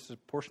through, this is a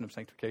portion of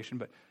sanctification,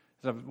 but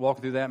as I was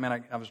walking through that,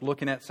 man, I was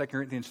looking at 2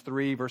 Corinthians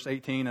 3, verse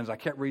 18, and as I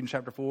kept reading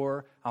chapter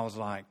 4, I was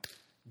like,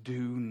 do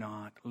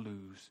not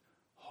lose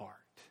heart.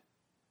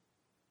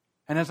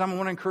 And as I'm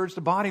want to encourage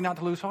the body not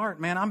to lose heart,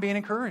 man, I'm being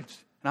encouraged.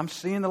 And I'm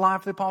seeing the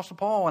life of the Apostle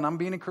Paul, and I'm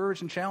being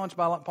encouraged and challenged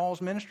by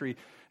Paul's ministry.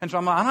 And so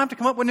I don't have to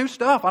come up with new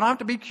stuff. I don't have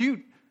to be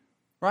cute.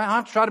 Right? I don't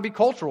have to try to be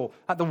cultural.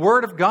 The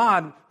Word of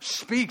God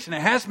speaks, and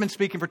it has been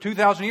speaking for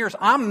 2,000 years.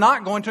 I'm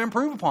not going to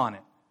improve upon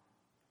it.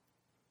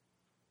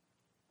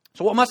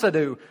 So what must I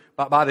do?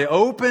 By the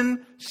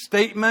open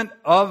statement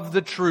of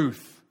the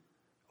truth.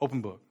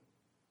 Open book.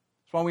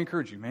 That's why we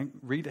encourage you, man.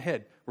 Read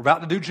ahead. We're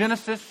about to do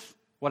Genesis.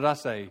 What did I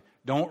say?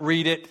 Don't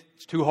read it.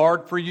 It's too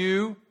hard for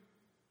you.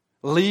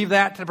 Leave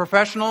that to the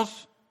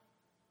professionals.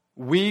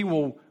 We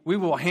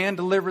will hand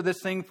deliver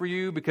this thing for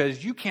you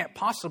because you can't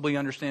possibly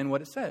understand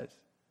what it says.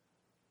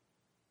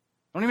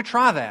 Don't even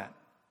try that.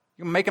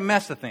 You're going to make a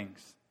mess of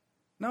things.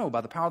 No,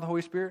 by the power of the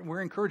Holy Spirit,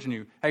 we're encouraging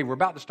you. Hey, we're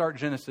about to start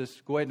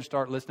Genesis. Go ahead and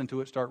start listening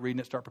to it, start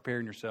reading it, start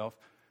preparing yourself.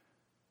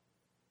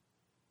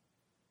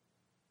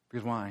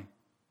 Because why?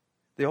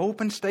 The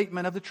open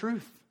statement of the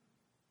truth.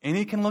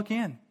 Any can look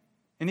in.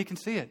 Any can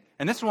see it.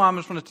 And this is why I'm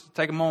just going to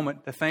take a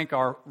moment to thank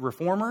our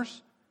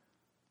reformers.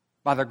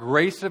 By the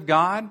grace of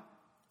God,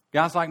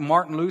 guys like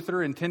Martin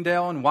Luther and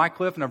Tyndale and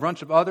Wycliffe and a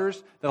bunch of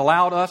others that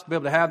allowed us to be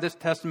able to have this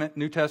Testament,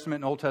 New Testament,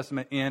 and Old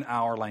Testament in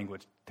our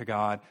language. To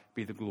God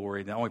be the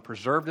glory. Not only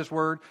preserved this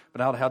word,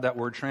 but how to have that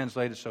word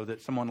translated so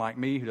that someone like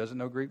me who doesn't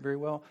know Greek very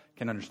well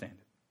can understand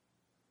it.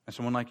 And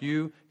someone like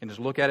you can just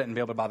look at it and be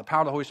able to, by the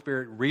power of the Holy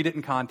Spirit, read it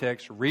in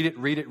context, read it,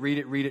 and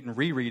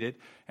reread it,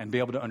 and be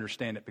able to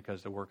understand it because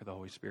of the work of the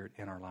Holy Spirit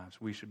in our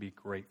lives. We should be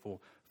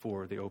grateful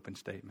for the open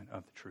statement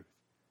of the truth.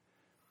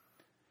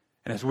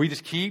 And as we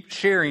just keep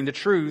sharing the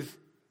truth,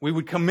 we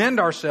would commend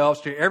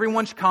ourselves to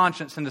everyone's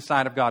conscience in the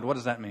sight of God. What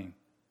does that mean?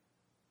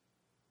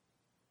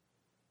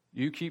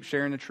 You keep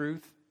sharing the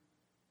truth,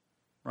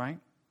 right?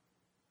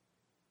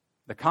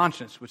 The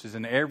conscience, which is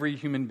in every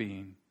human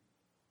being,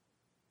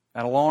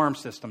 that alarm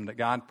system that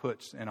God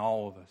puts in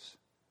all of us.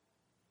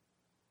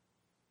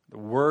 The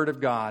Word of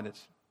God,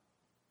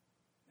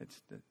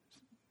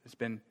 it's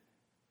been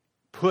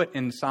put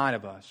inside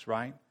of us,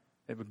 right?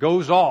 It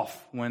goes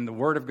off when the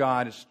Word of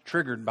God is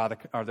triggered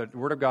the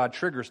Word of God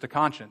triggers the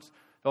conscience.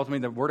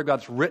 Ultimately, the Word of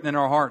God is written in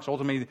our hearts.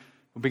 Ultimately,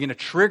 we begin to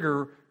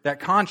trigger that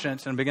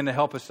conscience and begin to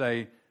help us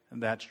say,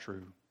 that's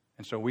true.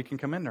 And so we can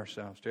commend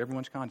ourselves to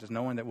everyone's conscience,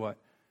 knowing that what?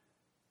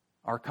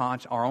 Our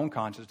own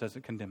conscience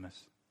doesn't condemn us.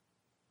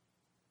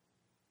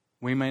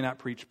 We may not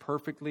preach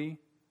perfectly.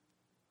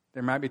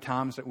 There might be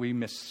times that we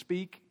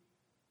misspeak.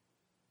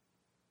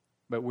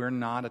 But we're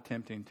not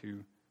attempting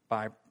to,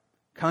 by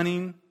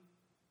cunning,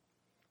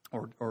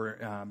 but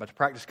to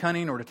practice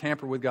cunning or to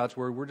tamper with God's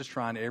Word. We're just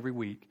trying to every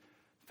week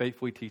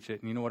faithfully teach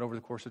it. And you know what? Over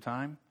the course of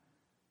time,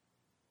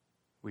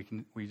 we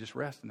just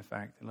rest in the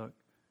fact that, look,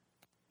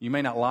 you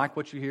may not like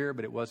what you hear,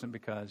 but it wasn't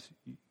because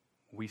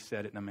we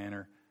said it in a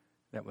manner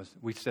that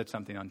we said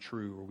something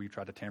untrue or we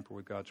tried to tamper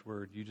with God's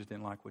Word. You just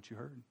didn't like what you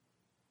heard.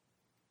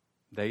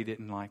 They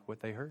didn't like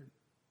what they heard.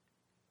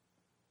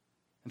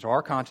 And so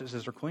our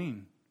consciences are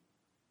clean.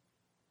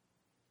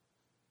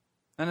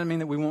 That doesn't mean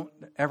that we won't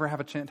ever have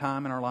a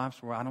time in our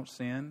lives where I don't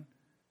sin,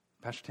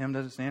 Pastor Tim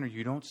doesn't sin, or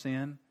you don't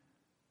sin.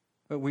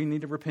 But we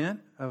need to repent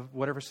of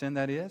whatever sin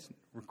that is,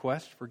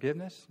 request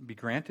forgiveness, be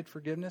granted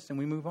forgiveness, and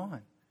we move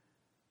on.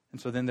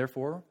 And so then,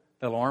 therefore,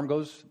 the alarm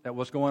that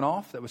was going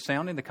off, that was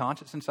sounding, the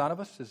conscience inside of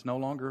us is no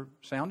longer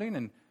sounding,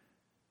 and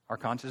our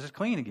conscience is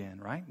clean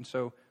again, right? And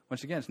so,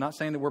 once again, it's not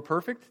saying that we're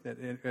perfect. That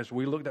as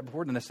we looked at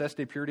before, the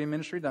necessity of purity in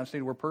ministry, not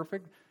saying that we're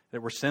perfect,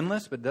 that we're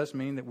sinless, but it does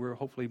mean that we're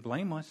hopefully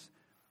blameless.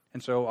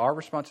 And so our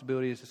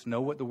responsibility is just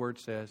know what the Word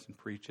says and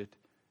preach it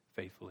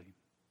faithfully.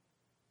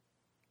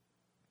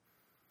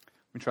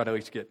 Let me try to at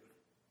least get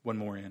one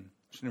more in.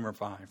 It's number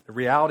 5. The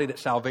reality that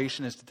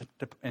salvation is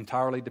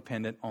entirely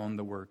dependent on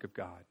the work of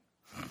God.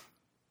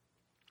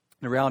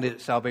 The reality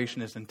that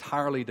salvation is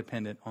entirely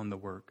dependent on the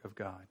work of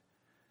God.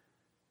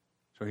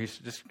 So he's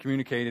just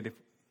communicated, if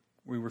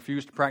we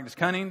refuse to practice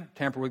cunning,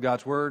 tamper with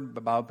God's Word,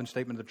 but by open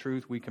statement of the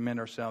truth, we commend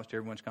ourselves to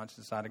everyone's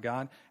conscience side of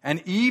God.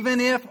 And even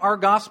if our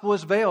gospel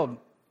is veiled,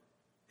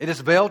 it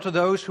is veiled to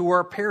those who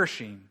are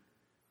perishing.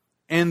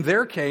 In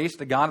their case,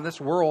 the God of this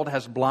world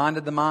has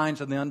blinded the minds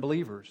of the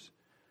unbelievers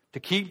to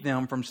keep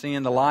them from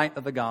seeing the light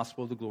of the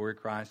gospel of the glory of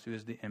Christ, who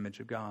is the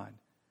image of God.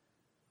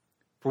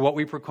 For what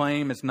we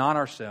proclaim is not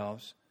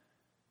ourselves,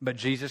 but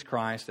Jesus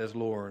Christ as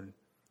Lord,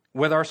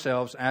 with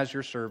ourselves as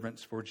your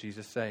servants for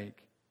Jesus' sake.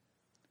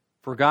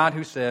 For God,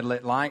 who said,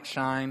 "Let light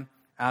shine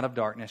out of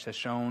darkness," has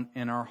shone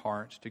in our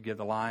hearts to give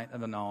the light of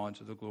the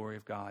knowledge of the glory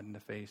of God in the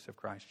face of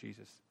Christ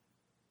Jesus.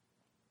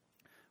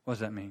 What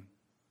does that mean?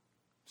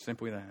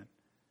 Simply that.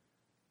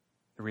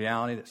 The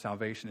reality that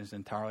salvation is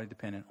entirely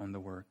dependent on the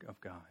work of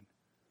God.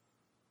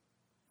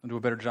 I'll do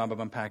a better job of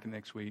unpacking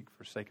next week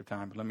for sake of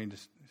time, but let me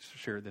just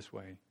share it this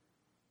way.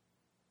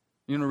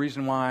 You know the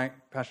reason why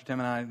Pastor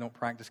Tim and I don't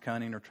practice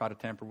cunning or try to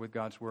tamper with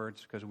God's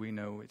words? Because we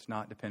know it's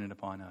not dependent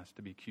upon us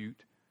to be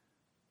cute,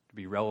 to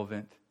be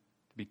relevant,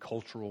 to be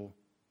cultural.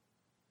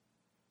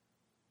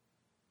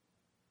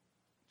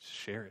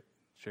 Share it.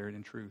 Share it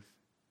in truth.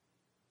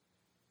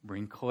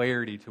 Bring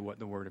clarity to what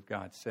the Word of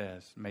God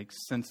says. Make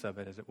sense of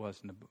it as it was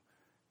in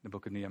the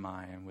book of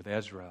Nehemiah and with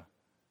Ezra.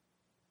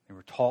 They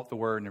were taught the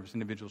Word, and there was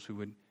individuals who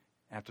would,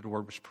 after the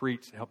Word was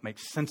preached, help make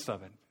sense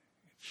of it.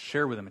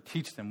 Share with them and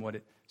teach them what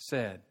it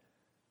said.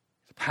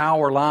 The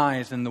power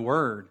lies in the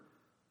Word.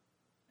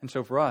 And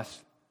so for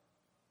us,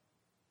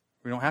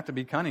 we don't have to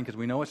be cunning because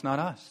we know it's not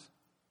us.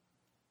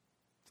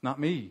 It's not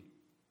me.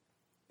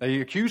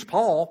 They accuse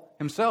Paul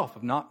himself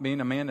of not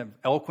being a man of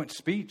eloquent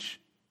speech.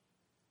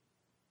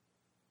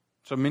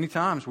 So many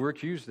times we're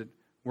accused that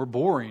we're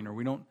boring, or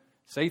we don't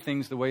say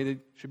things the way they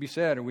should be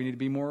said, or we need to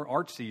be more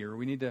artsy, or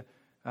we need to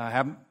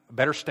have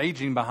better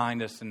staging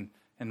behind us and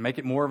make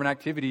it more of an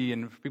activity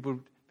and for people to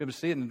be able to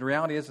see it. And the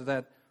reality is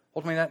that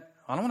ultimately that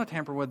I don't want to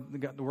tamper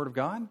with the Word of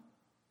God. I'm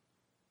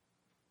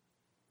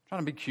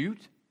trying to be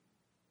cute.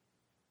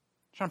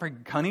 I'm trying to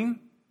be cunning.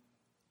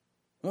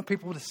 I want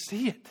people to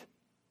see it.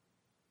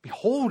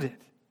 Behold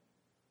it.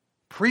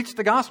 Preach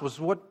the gospel. This is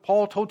what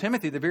Paul told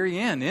Timothy at the very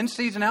end. In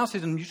season, out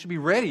season, you should be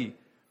ready.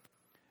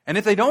 And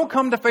if they don't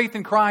come to faith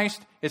in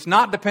Christ, it's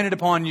not dependent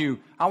upon you.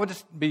 I would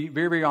just be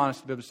very, very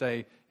honest to be able to say,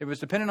 if it was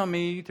dependent on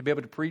me to be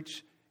able to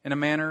preach in a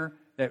manner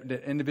that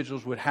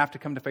individuals would have to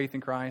come to faith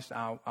in Christ,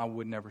 I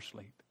would never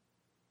sleep.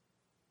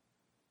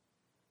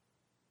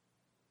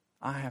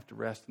 I have to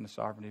rest in the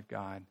sovereignty of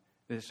God.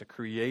 It's a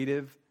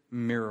creative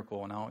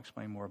miracle, and I'll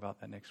explain more about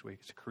that next week.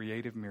 It's a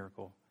creative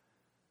miracle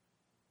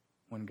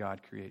when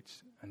God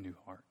creates a new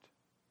heart.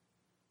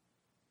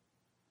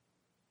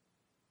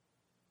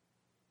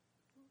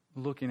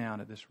 Looking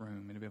out at this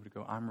room and to be able to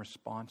go, I'm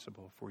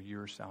responsible for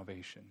your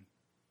salvation.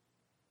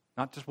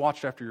 Not just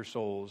watch after your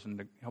souls and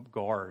to help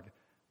guard,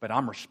 but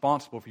I'm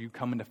responsible for you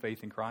coming to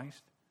faith in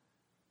Christ.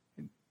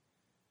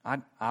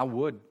 I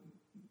would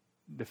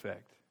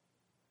defect.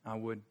 I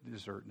would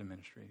desert the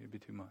ministry. It'd be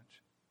too much.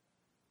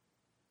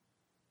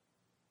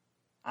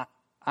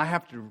 I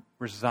have to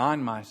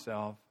resign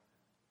myself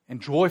and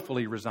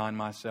joyfully resign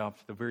myself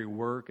to the very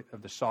work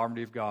of the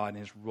sovereignty of God and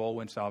His role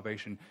in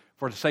salvation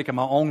for the sake of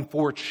my own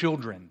 4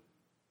 children,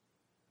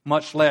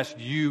 much less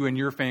you and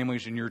your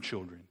families and your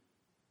children.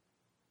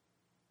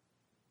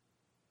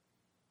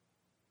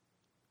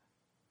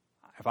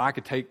 If I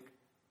could take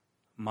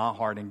my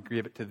heart and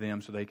give it to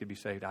them so they could be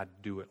saved, I'd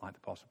do it like the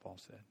Apostle Paul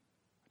said.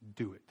 I'd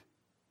do it.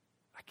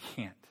 I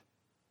can't.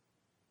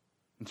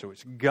 And so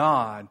it's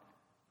God,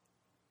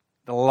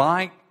 the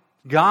light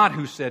God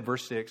who said,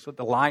 verse 6, let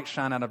the light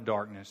shine out of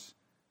darkness,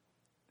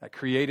 that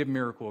creative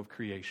miracle of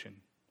creation,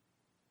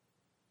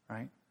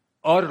 right?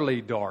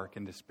 Utterly dark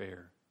and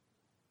despair.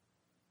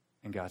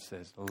 And God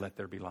says, let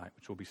there be light,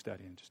 which we'll be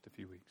studying in just a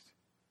few weeks.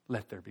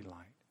 Let there be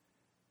light.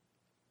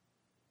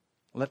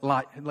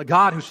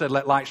 God who said,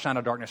 let light shine out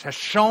of darkness, has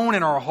shone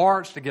in our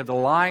hearts to give the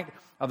light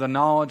of the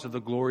knowledge of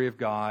the glory of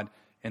God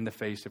in the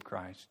face of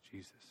Christ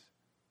Jesus.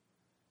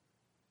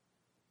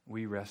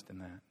 We rest in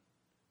that.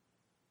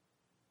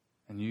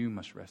 And you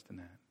must rest in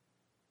that.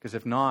 Because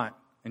if not,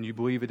 and you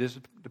believe it is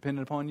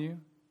dependent upon you,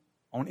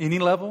 on any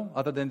level,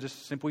 other than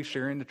just simply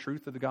sharing the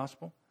truth of the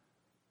gospel,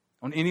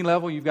 on any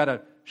level, you've got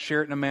to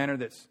share it in a manner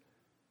that's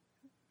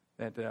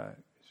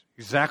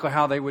exactly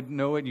how they would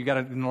know it. You've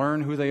got to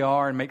learn who they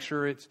are and make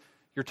sure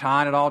you're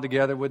tying it all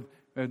together with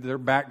their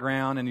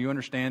background, and you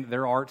understand that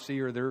they're artsy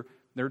or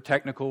they're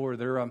technical or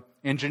they're an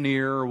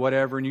engineer or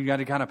whatever, and you got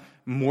to kind of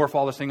morph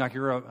all this thing like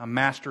you're a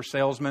master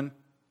salesman.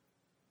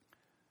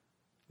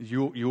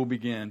 You'll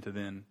begin to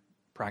then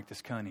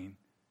practice cunning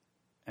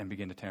and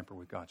begin to tamper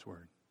with God's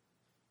Word.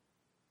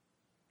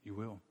 You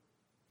will.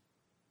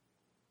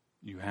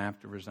 You have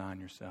to resign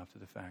yourself to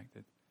the fact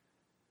that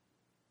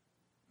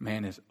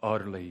man is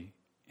utterly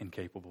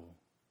incapable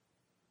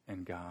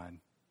and God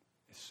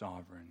is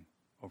sovereign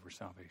over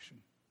salvation.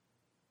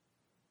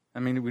 I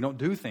mean, we don't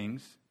do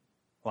things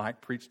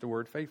like preach the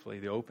Word faithfully,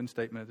 the open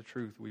statement of the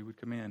truth we would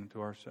commend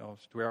to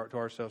ourselves,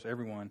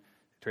 everyone,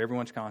 to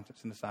everyone's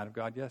conscience in the sight of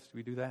God. Yes,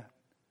 we do that.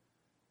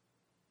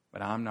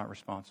 But I'm not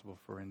responsible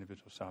for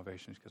individual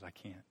salvations because I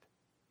can't.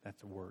 That's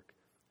the work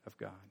of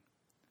God.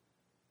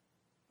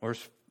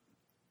 There's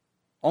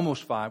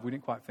almost 5. We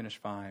didn't quite finish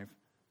 5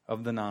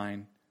 of the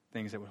 9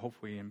 things that would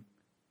hopefully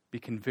be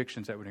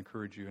convictions that would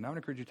encourage you. And I would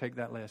encourage you to take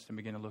that list and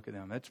begin to look at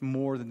them. That's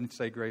more than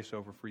say grace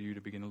over for you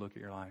to begin to look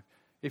at your life.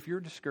 If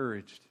you're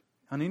discouraged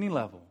on any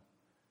level,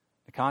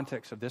 the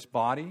context of this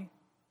body,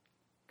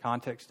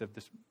 context of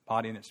this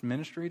body and its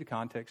ministry, the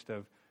context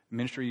of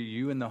ministry of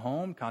you in the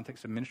home,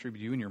 context of ministry with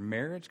you in your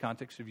marriage,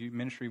 context of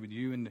ministry with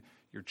you and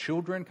your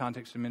children,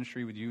 context of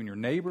ministry with you and your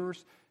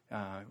neighbors,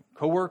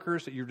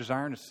 co-workers that you're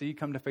desiring to see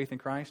come to faith in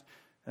Christ.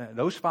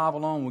 Those 5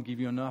 alone will give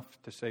you enough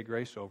to say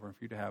grace over and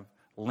for you to have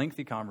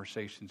lengthy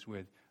conversations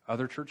with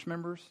other church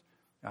members,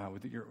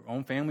 with your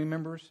own family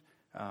members,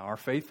 our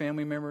faith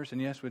family members, and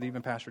yes, with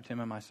even Pastor Tim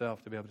and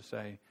myself to be able to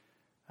say,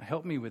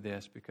 help me with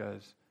this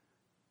because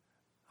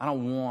I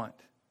don't want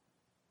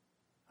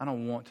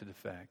to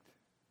defect.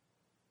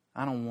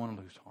 I don't want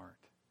to lose heart.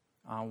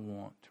 I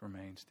want to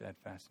remain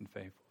steadfast and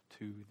faithful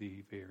to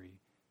the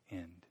very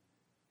end.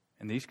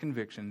 And these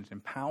convictions,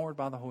 empowered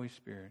by the Holy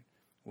Spirit,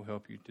 will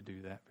help you to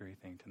do that very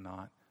thing, to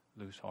not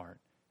lose heart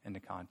in the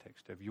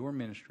context of your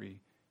ministry,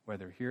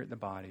 whether here at the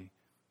body,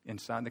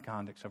 inside the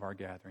context of our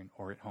gathering,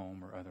 or at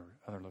home or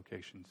other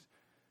locations.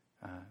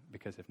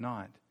 Because if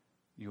not,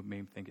 you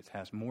may think it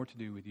has more to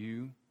do with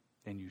you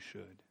than you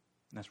should.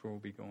 And that's where we'll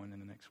be going in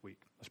the next week.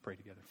 Let's pray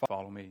together.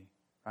 Follow me.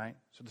 Right?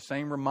 So the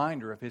same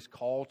reminder of his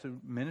call to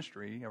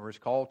ministry, or his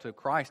call to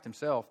Christ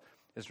himself,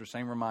 is the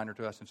same reminder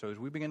to us. And so as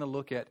we begin to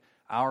look at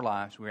our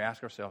lives, we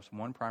ask ourselves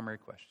one primary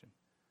question.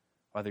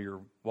 Whether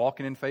you're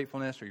walking in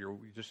faithfulness or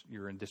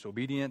you're in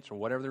disobedience or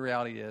whatever the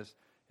reality is,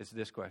 it's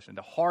this question.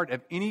 The heart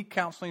of any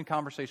counseling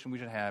conversation we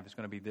should have is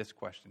going to be this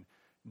question.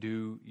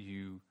 Do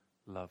you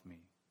love me?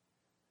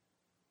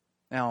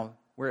 Now,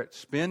 where it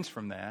spins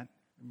from that,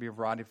 be a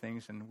variety of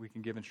things, and we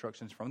can give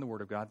instructions from the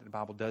Word of God. The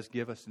Bible does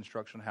give us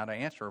instruction on how to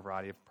answer a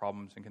variety of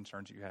problems and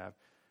concerns that you have.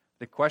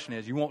 The question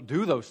is, you won't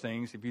do those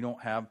things if you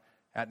don't have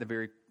at the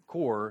very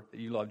core that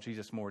you love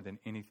Jesus more than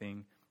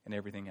anything and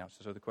everything else.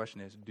 So the question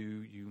is,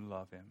 do you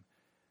love Him?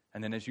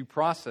 And then as you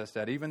process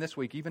that, even this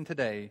week, even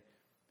today,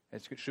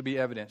 it should be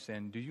evidence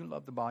in, do you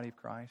love the body of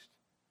Christ?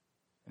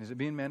 And is it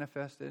being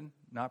manifested,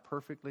 not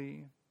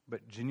perfectly,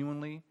 but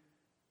genuinely,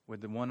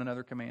 with the one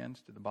another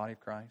commands to the body of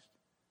Christ?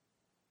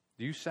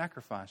 Do you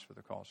sacrifice for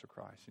the cause of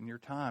Christ in your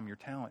time, your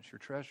talents, your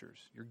treasures,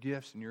 your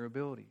gifts, and your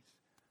abilities?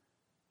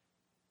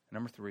 And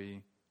number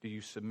 3, do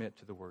you submit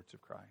to the words of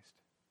Christ?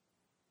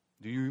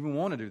 Do you even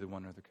want to do the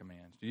one another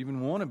commands? Do you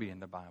even want to be in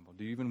the Bible?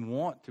 Do you even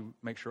want to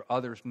make sure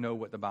others know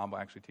what the Bible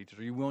actually teaches?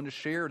 Are you willing to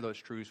share those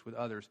truths with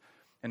others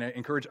and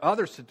encourage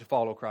others to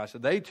follow Christ so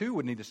they too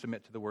would need to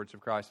submit to the words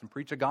of Christ and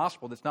preach a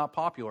gospel that's not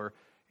popular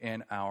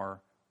in our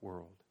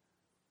world?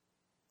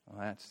 Well,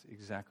 that's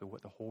exactly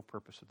what the whole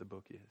purpose of the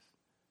book is.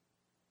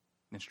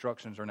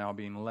 Instructions are now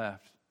being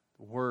left.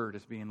 The word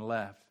is being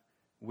left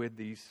with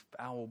these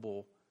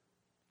fallible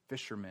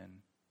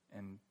fishermen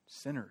and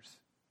sinners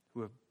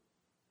who are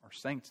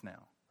saints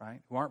now, right?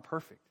 Who aren't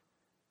perfect.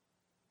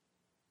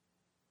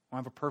 Don't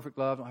have a perfect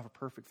love, don't have a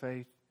perfect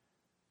faith,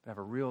 but have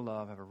a real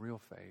love, have a real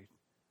faith.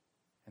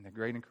 And the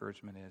great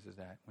encouragement is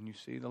that when you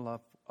see the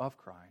love of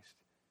Christ,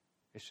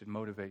 it should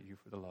motivate you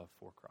for the love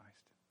for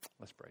Christ.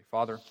 Let's pray.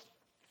 Father,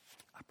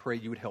 I pray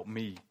you would help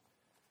me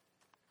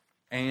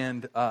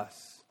and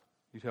us.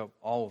 You'd help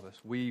all of us.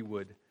 We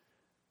would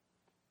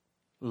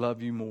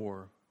love you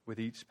more with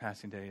each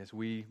passing day. As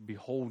we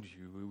behold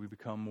you, we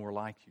become more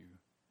like you.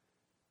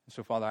 And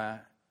so,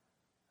 Father,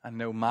 I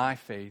know my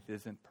faith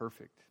isn't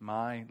perfect.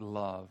 My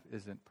love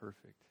isn't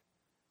perfect.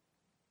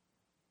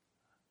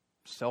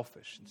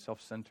 Selfish and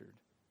self-centered.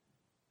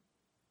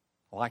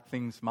 I like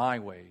things my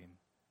way.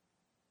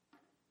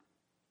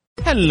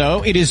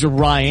 Hello, it is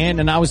Ryan,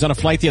 and I was on a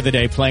flight the other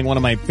day playing one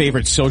of my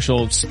favorite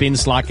social spin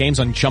slot games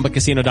on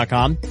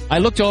ChumbaCasino.com. I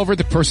looked over at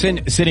the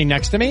person sitting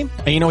next to me,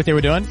 and you know what they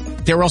were doing?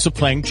 They were also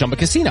playing Chumba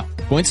Casino.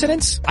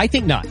 Coincidence? I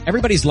think not.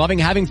 Everybody's loving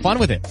having fun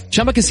with it.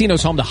 Chumba Casino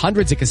is home to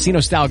hundreds of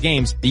casino-style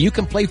games that you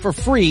can play for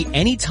free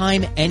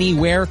anytime,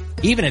 anywhere,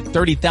 even at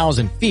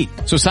 30,000 feet.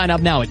 So sign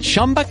up now at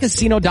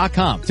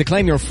ChumbaCasino.com to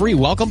claim your free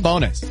welcome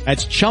bonus.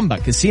 That's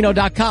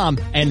ChumbaCasino.com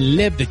and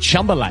live the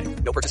Chumba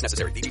life. No purchase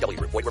necessary. VGW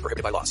Group. Void where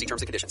prohibited by law. See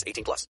terms and conditions. 18+.